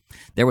people.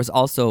 There was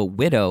also a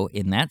widow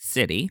in that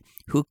city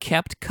who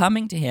kept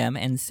coming to him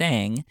and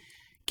saying,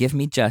 'Give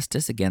me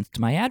justice against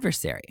my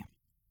adversary.'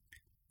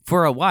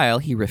 For a while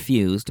he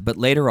refused, but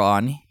later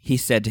on he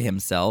said to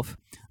himself,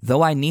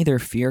 'Though I neither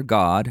fear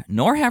God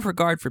nor have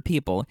regard for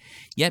people,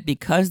 yet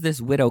because this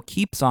widow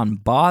keeps on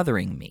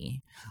bothering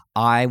me,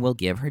 I will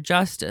give her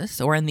justice,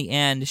 or in the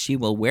end she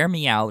will wear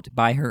me out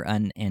by her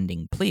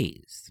unending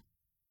pleas.'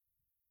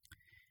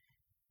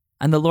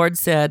 And the Lord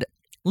said,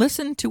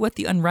 'Listen to what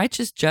the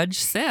unrighteous judge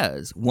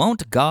says.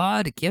 Won't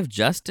God give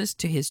justice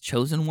to his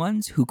chosen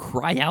ones who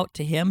cry out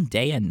to him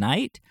day and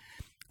night?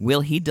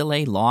 Will he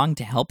delay long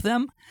to help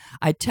them?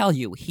 I tell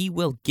you, he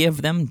will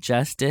give them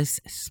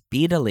justice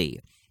speedily.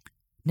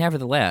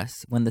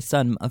 Nevertheless, when the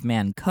Son of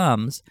Man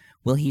comes,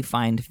 will he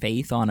find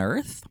faith on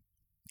earth?'"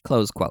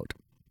 Close quote.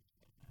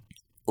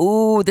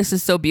 Ooh, this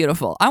is so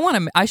beautiful.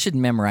 I should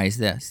memorize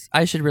this.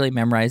 I should really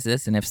memorize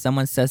this. And if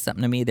someone says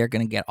something to me, they're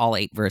going to get all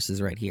 8 verses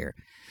right here.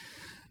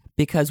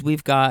 Because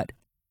we've got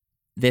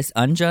this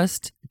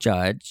unjust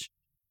judge,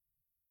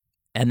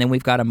 and then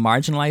we've got a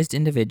marginalized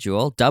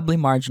individual, doubly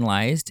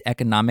marginalized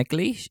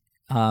economically.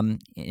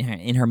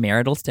 In her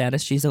marital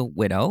status, she's a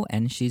widow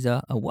and she's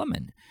a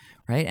woman,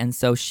 right? And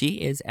so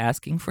she is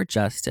asking for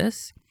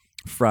justice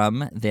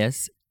from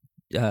this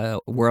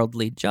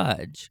worldly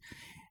judge.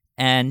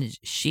 And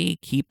she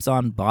keeps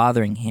on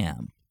bothering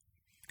him.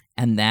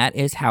 And that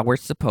is how we're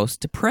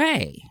supposed to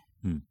pray.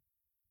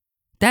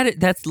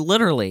 That's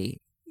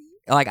literally,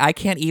 like, I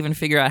can't even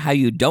figure out how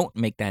you don't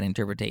make that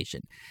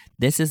interpretation.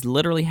 This is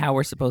literally how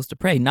we're supposed to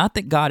pray. Not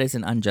that God is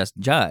an unjust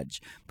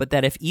judge, but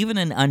that if even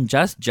an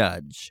unjust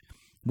judge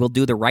will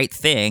do the right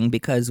thing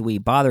because we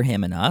bother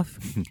him enough,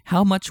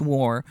 how much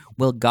more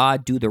will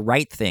God do the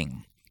right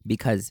thing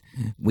because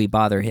we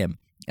bother him,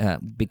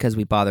 because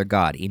we bother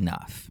God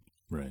enough?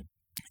 Right.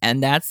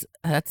 And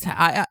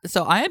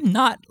so I am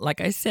not,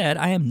 like I said,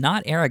 I am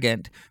not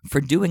arrogant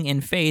for doing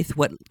in faith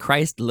what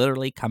Christ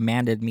literally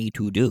commanded me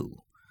to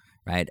do,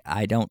 right?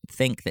 I don't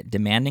think that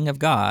demanding of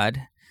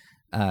God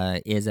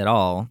is at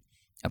all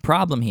a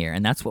problem here,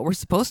 and that's what we're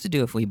supposed to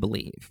do if we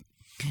believe.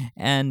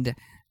 And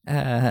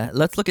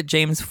let's look at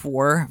James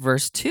 4,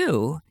 verse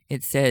 2.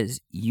 It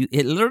says,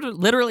 it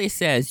literally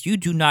says, "You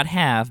do not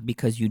have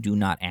because you do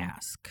not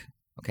ask."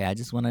 Okay, I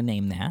just want to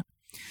name that.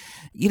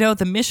 You know,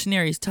 the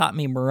missionaries taught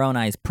me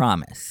Moroni's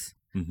promise.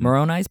 Mm-hmm.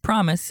 Moroni's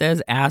promise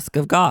says, ask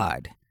of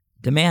God,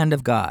 demand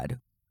of God.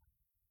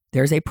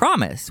 There's a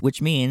promise,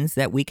 which means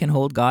that we can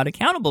hold God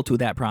accountable to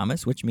that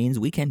promise, which means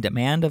we can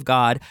demand of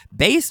God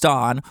based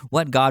on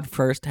what God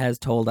first has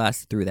told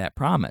us through that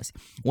promise.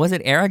 Was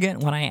it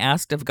arrogant when I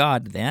asked of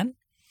God then?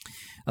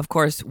 of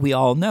course, we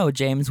all know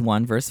James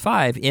 1, verse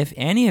 5, if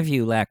any of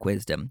you lack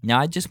wisdom. Now,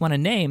 I just want to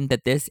name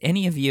that this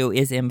any of you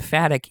is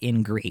emphatic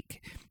in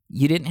Greek.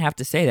 You didn't have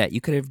to say that.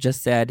 You could have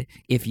just said,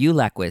 if you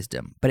lack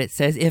wisdom. But it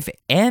says, if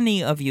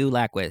any of you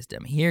lack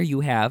wisdom. Here you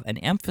have an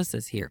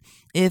emphasis here.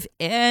 If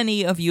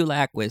any of you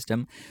lack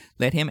wisdom,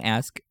 let him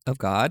ask of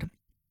God,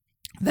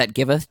 that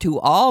giveth to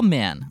all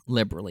men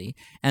liberally,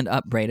 and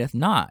upbraideth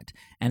not,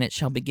 and it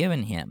shall be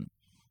given him.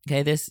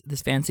 Okay, this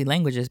fancy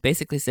language is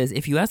basically says,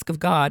 if you ask of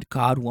God,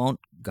 God won't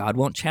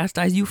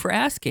chastise you for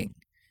asking.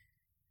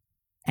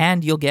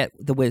 And you'll get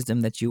the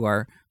wisdom that you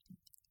are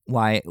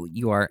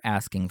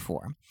asking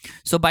for.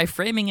 So by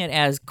framing it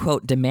as,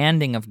 quote,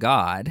 demanding of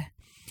God,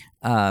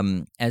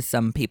 as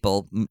some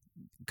people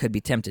could be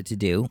tempted to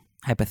do,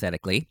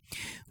 hypothetically,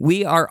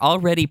 we are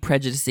already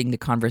prejudicing the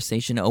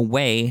conversation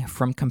away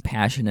from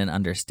compassion and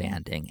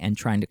understanding and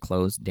trying to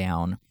close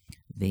down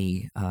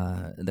the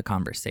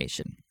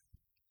conversation.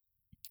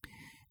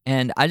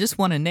 And I just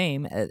want to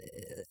name,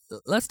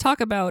 let's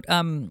talk about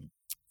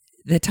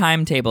the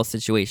timetable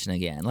situation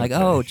again. Like,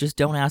 okay. Just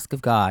don't ask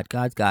of God.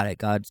 God's got it.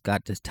 God's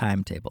got this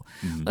timetable.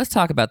 Mm-hmm. Let's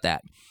talk about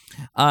that.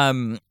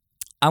 I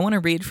want to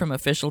read from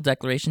Official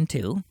Declaration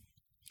 2,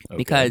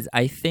 because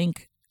I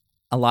think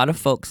a lot of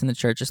folks in the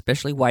church,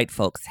 especially white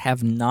folks,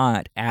 have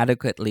not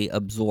adequately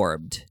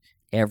absorbed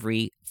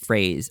every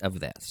phrase of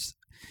this.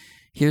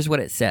 Here's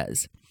what it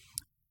says.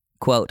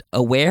 Quote,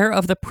 aware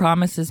of the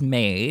promises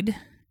made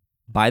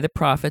by the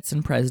prophets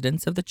and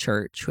presidents of the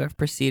church who have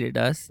preceded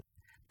us,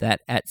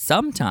 that at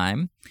some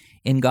time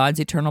in God's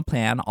eternal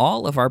plan,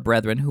 all of our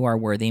brethren who are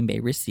worthy may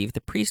receive the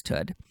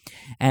priesthood,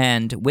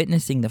 and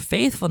witnessing the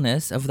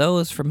faithfulness of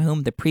those from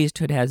whom the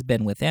priesthood has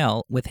been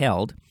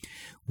withheld,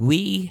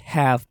 we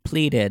have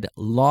pleaded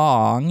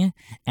long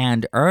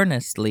and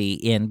earnestly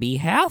in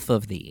behalf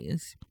of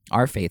these,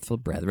 our faithful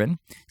brethren,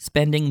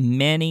 spending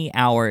many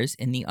hours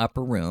in the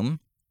upper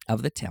room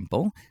of the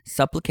temple,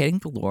 supplicating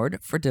the Lord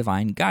for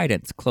divine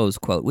guidance, close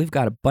quote. We've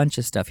got a bunch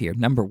of stuff here.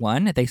 Number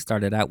one, they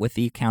started out with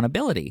the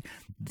accountability.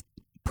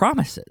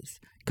 Promises.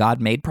 God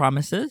made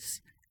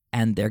promises,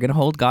 and they're going to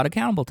hold God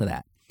accountable to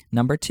that.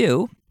 Number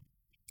two,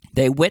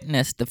 they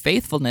witnessed the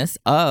faithfulness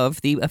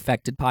of the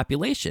affected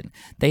population.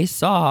 They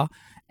saw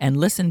and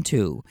listened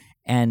to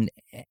and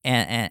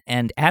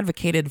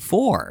advocated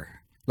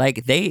for.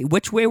 Like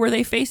which way were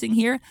they facing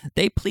here?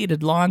 They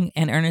pleaded long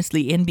and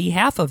earnestly in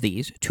behalf of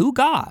these to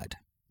God.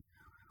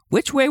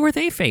 Which way were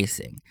they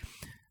facing?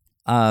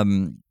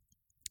 And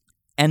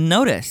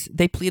notice,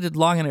 they pleaded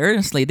long and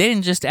earnestly. They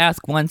didn't just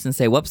ask once and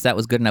say, whoops, that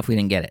was good enough, we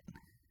didn't get it.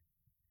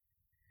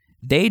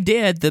 They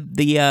did the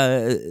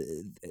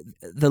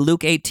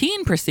Luke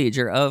 18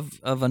 procedure of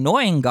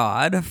annoying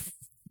God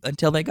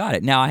until they got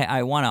it. Now,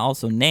 I want to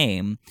also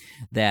name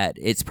that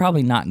it's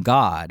probably not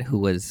God who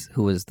was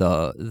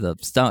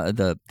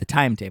the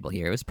timetable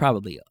here. It was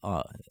probably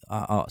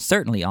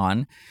certainly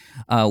on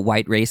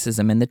white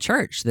racism in the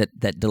church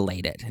that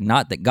delayed it,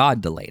 not that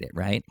God delayed it,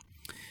 right?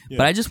 Yeah.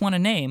 But I just want to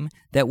name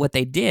that what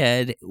they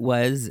did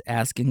was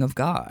asking of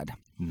God,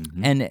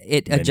 and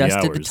it many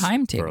adjusted the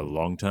timetable for a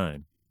long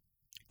time.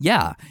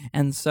 Yeah,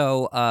 and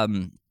so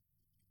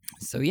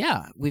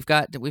yeah, we've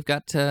got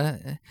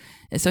to.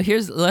 So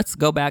let's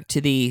go back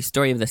to the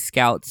story of the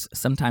scouts,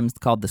 sometimes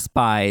called the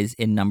spies,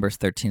 in Numbers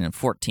 13 and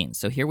 14.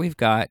 So here we've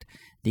got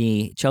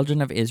the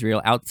children of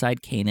Israel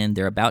outside Canaan.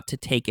 They're about to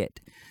take it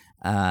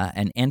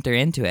and enter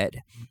into it,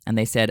 and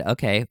they said,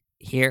 okay,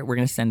 here we're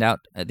going to send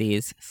out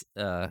these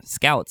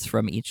scouts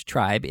from each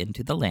tribe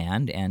into the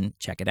land and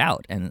check it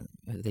out. And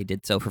they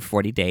did so for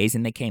 40 days,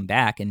 and they came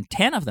back, and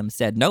 10 of them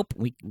said, nope,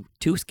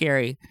 too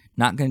scary,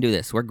 not going to do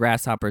this. We're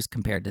grasshoppers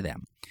compared to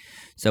them,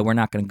 so we're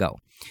not going to go.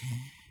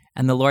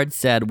 And the Lord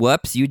said,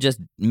 whoops, you just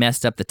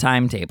messed up the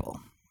timetable.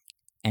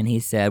 And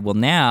he said, well,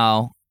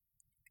 now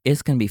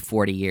it's going to be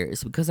 40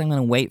 years because I'm going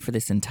to wait for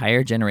this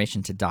entire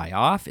generation to die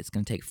off. It's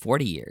going to take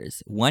 40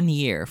 years. 1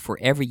 year for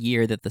every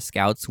year that the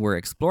scouts were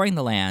exploring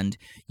the land,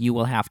 you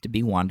will have to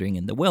be wandering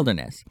in the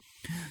wilderness.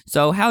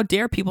 So how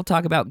dare people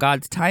talk about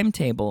God's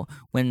timetable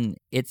when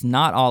it's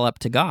not all up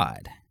to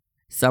God?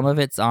 Some of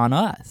it's on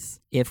us.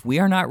 If we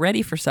are not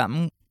ready for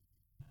something,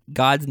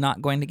 God's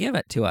not going to give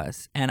it to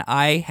us. And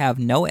I have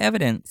no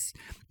evidence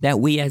that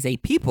we as a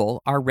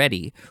people are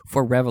ready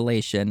for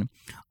revelation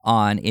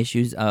on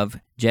issues of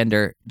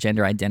gender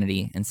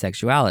identity, and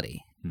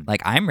sexuality.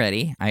 Like, I'm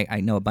ready.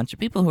 I know a bunch of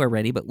people who are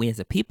ready, but we as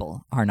a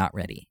people are not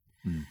ready.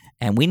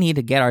 And we need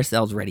to get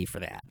ourselves ready for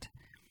that.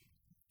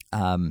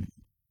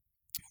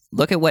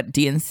 Look at what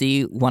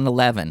D&C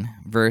 111,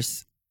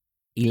 verse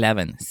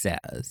 11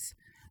 says.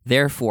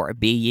 Therefore,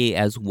 be ye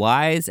as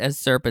wise as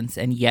serpents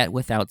and yet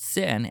without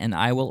sin, and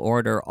I will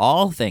order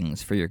all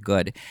things for your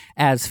good,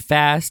 as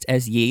fast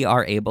as ye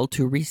are able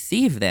to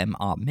receive them.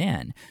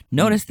 Amen.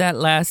 Notice that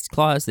last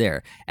clause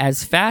there.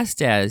 As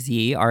fast as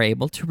ye are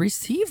able to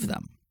receive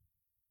them.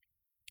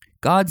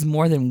 God's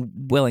more than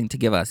willing to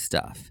give us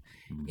stuff.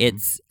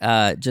 It's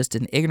just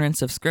an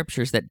ignorance of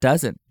scriptures that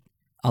doesn't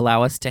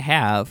allow us to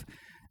have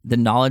the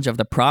knowledge of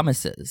the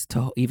promises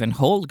to even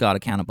hold God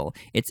accountable.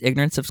 It's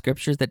ignorance of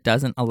scriptures that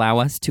doesn't allow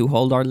us to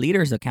hold our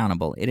leaders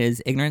accountable. It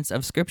is ignorance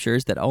of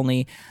scriptures that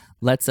only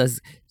lets us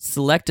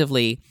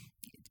selectively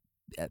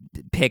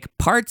pick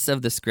parts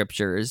of the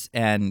scriptures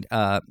and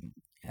that's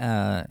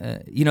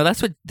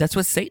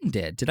what Satan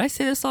did. Did I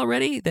say this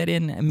already? That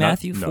in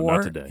Matthew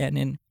 4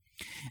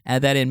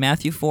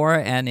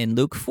 and in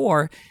Luke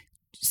 4,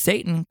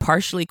 Satan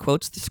partially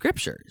quotes the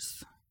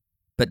scriptures,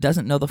 but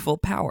doesn't know the full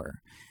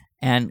power.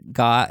 And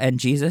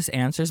Jesus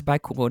answers by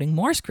quoting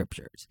more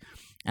scriptures.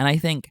 And I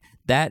think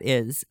that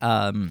is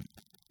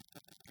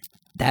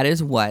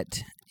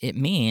what it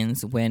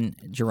means when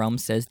Jerome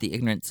says the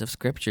ignorance of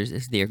scriptures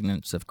is the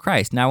ignorance of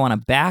Christ. Now I want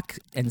to back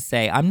and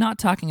say, I'm not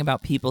talking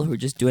about people who are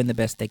just doing the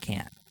best they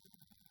can.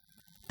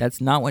 That's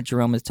not what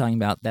Jerome is talking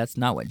about. That's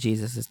not what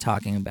Jesus is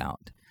talking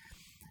about.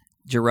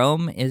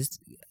 Jerome is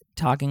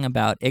talking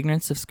about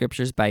ignorance of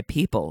scriptures by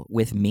people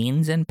with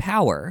means and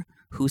power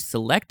who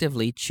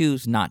selectively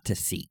choose not to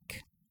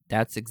seek.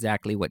 That's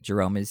exactly what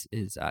Jerome is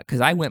because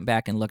I went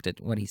back and looked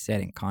at what he said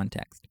in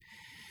context.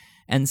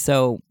 And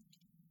so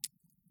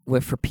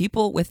for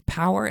people with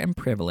power and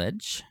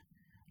privilege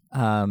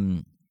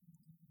to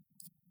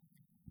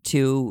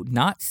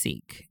not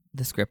seek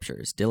the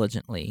scriptures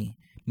diligently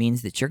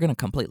means that you're going to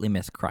completely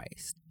miss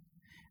Christ.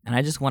 And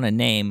I just want to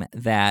name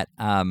that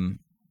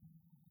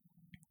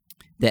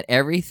that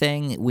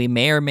everything we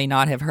may or may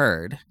not have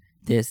heard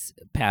this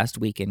past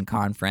weekend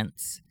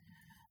conference,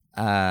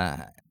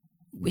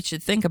 we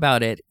should think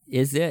about it.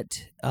 Is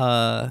it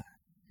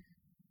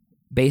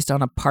based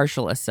on a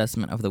partial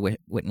assessment of the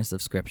witness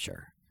of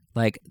Scripture?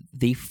 Like,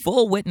 the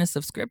full witness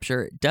of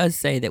Scripture does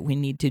say that we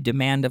need to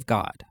demand of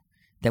God,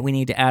 that we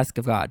need to ask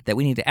of God, that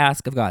we need to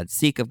ask of God,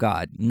 seek of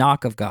God,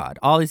 knock of God,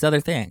 all these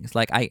other things.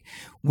 Like,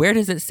 where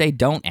does it say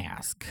don't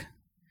ask?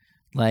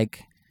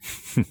 Like,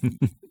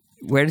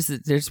 where's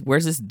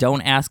this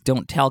don't ask,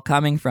 don't tell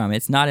coming from?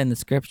 It's not in the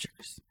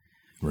Scriptures.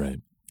 Right.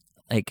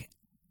 Like,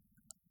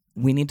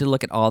 we need to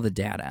look at all the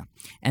data.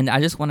 And I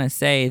just want to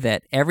say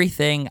that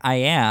everything I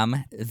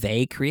am,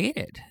 they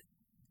created.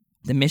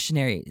 The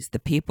missionaries, the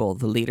people,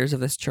 the leaders of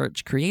this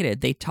church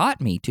created. They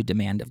taught me to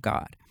demand of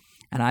God.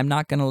 And I'm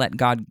not going to let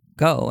God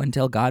go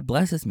until God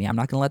blesses me. I'm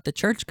not going to let the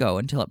church go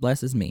until it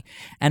blesses me.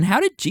 And how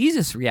did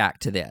Jesus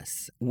react to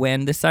this?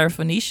 When the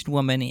Syrophoenician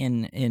woman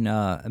in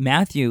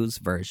Matthew's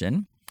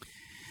version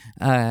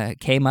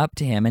came up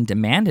to him and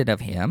demanded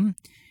of him,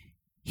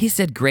 he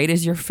said, "Great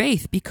is your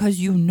faith, because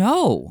you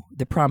know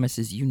the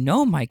promises. You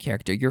know my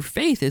character. Your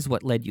faith is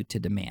what led you to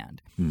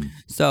demand."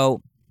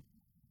 So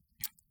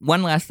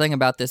one last thing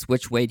about this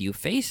which way do you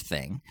face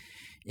thing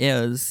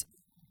is,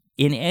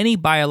 in any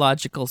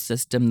biological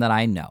system that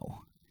I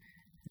know,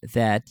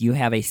 that you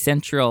have a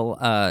central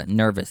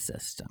nervous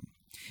system.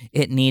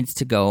 It needs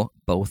to go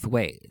both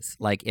ways.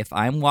 Like, if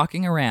I'm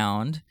walking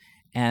around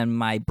and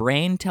my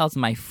brain tells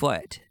my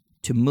foot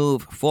to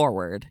move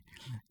forward,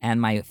 and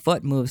my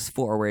foot moves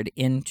forward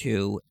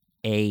into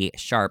a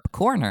sharp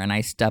corner and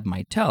I stub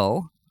my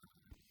toe,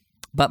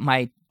 but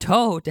my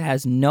toe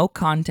has no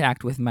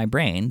contact with my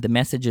brain, the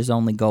messages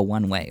only go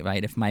one way,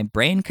 right? If my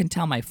brain can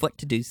tell my foot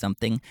to do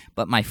something,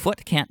 but my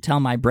foot can't tell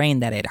my brain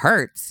that it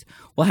hurts,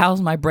 well,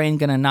 how's my brain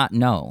going to not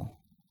know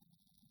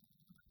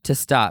to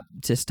stop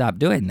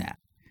doing that,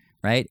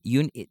 right?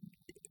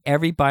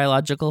 Every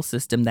biological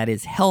system that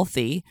is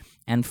healthy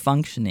and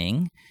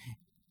functioning,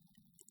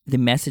 the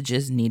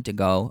messages need to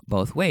go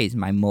both ways.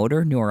 My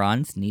motor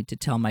neurons need to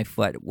tell my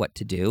foot what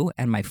to do,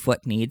 and my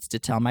foot needs to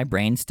tell my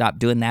brain, stop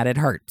doing that, it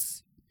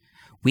hurts.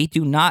 We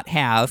do not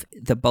have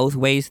the both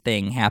ways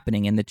thing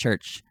happening in the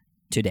church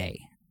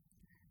today,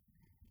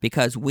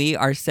 because we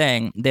are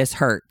saying this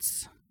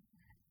hurts,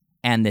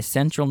 and the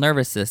central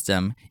nervous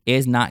system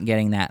is not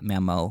getting that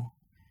memo,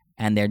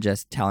 and they're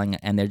just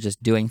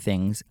doing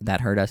things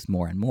that hurt us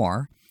more and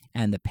more,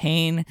 and the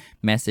pain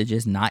message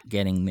is not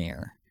getting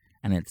there,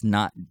 and it's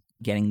not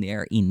getting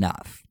there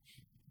enough.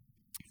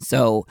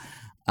 So,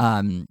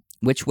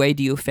 which way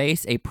do you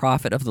face? A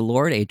prophet of the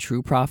Lord, a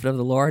true prophet of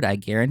the Lord, I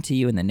guarantee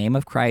you, in the name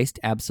of Christ,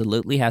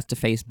 absolutely has to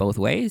face both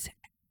ways,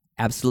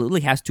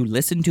 absolutely has to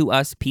listen to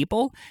us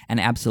people, and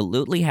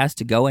absolutely has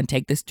to go and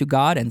take this to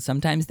God, and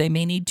sometimes they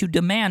may need to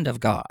demand of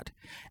God.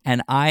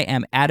 And I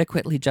am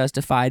adequately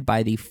justified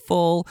by the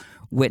full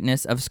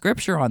witness of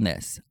Scripture on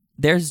this.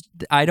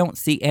 I don't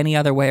see any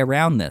other way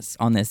around this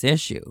on this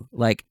issue.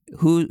 I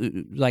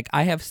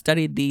have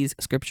studied these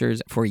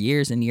scriptures for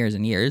years and years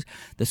and years.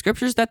 The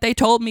scriptures that they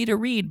told me to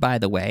read, by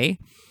the way,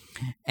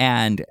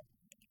 and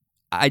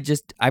I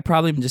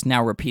probably am just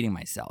now repeating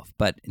myself,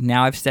 but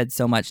now I've said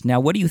so much. Now,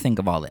 what do you think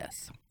of all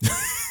this?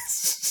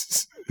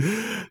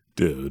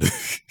 Dude.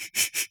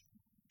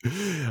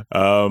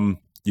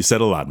 You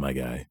said a lot, my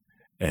guy.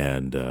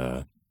 And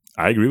I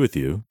agree with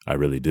you. I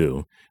really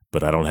do.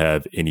 But I don't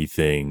have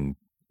anything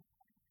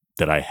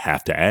that I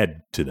have to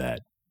add to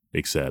that,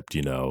 except,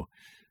 a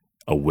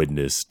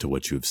witness to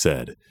what you've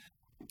said.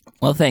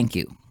 Well, thank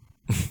you.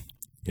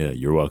 Yeah,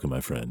 you're welcome, my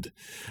friend.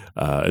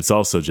 It's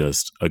also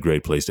just a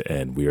great place to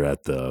end. We're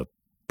at the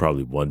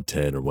probably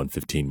 110 or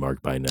 115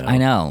 mark by now. I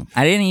know.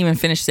 I didn't even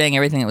finish saying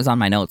everything that was on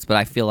my notes, but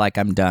I feel like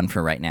I'm done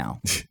for right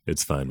now.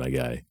 It's fine, my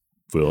guy.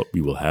 We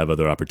will have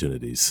other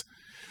opportunities.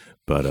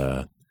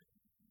 But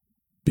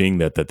being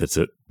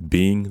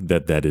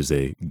that is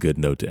a good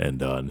note to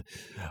end on,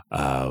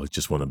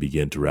 just want to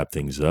begin to wrap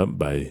things up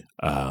by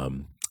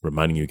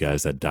reminding you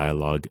guys that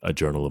Dialogue, a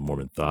Journal of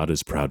Mormon Thought,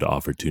 is proud to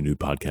offer 2 new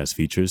podcast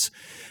features.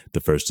 The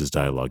first is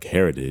Dialogue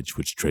Heritage,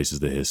 which traces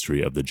the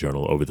history of the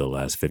journal over the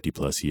last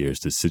 50-plus years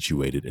to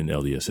situate it in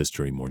LDS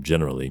history more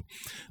generally.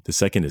 The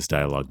second is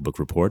Dialogue Book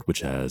Report,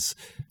 which has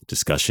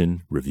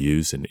discussion,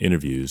 reviews, and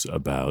interviews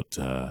about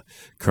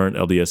current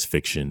LDS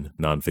fiction,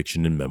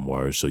 nonfiction, and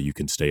memoirs, so you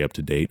can stay up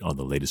to date on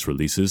the latest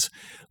releases.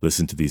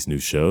 Listen to these new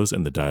shows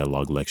and the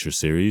Dialogue Lecture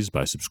Series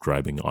by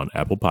subscribing on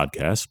Apple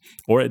Podcasts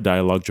or at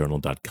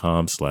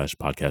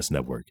dialoguejournal.com/podcast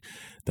network.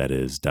 That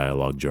is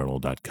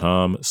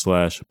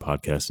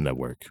dialoguejournal.com/podcast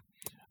network.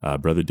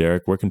 Brother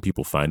Derek, where can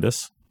people find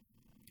us?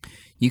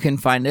 You can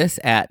find us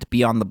at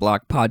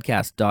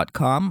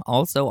beyondtheblockpodcast.com,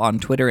 also on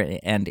Twitter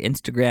and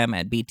Instagram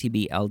at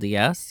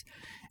BTBLDS,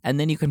 and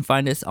then you can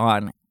find us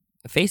on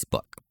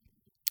Facebook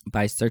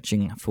by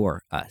searching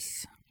for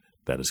us.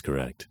 That is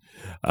correct.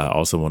 I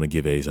also want to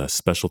give a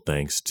special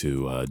thanks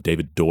to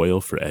David Doyle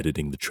for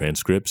editing the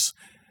transcripts,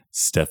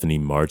 Stephanie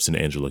Martz and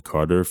Angela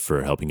Carter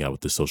for helping out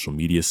with the social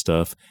media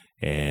stuff,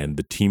 and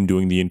the team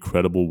doing the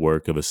incredible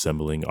work of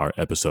assembling our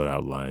episode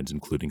outlines,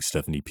 including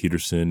Stephanie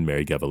Peterson,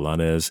 Mary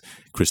Gavilanes,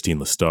 Christine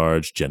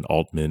Lestarge, Jen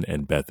Altman,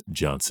 and Beth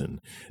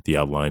Johnson. The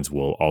outlines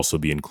will also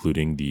be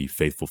including the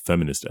Faithful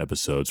Feminist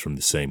episodes from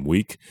the same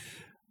week,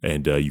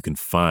 and you can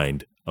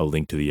find a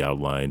link to the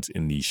outlines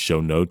in the show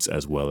notes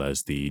as well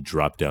as the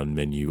drop-down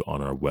menu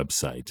on our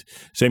website.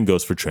 Same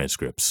goes for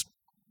transcripts.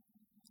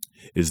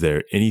 Is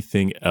there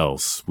anything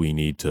else we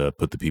need to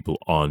put the people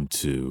on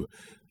to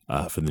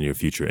for the near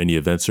future? Any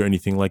events or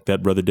anything like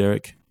that, Brother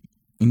Derek?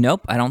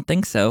 Nope, I don't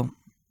think so.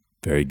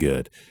 Very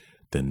good.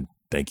 Then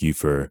thank you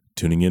for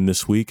tuning in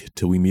this week.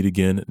 Till we meet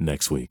again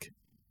next week.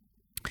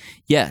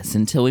 Yes,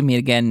 until we meet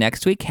again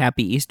next week,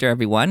 happy Easter,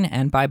 everyone,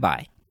 and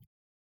bye-bye.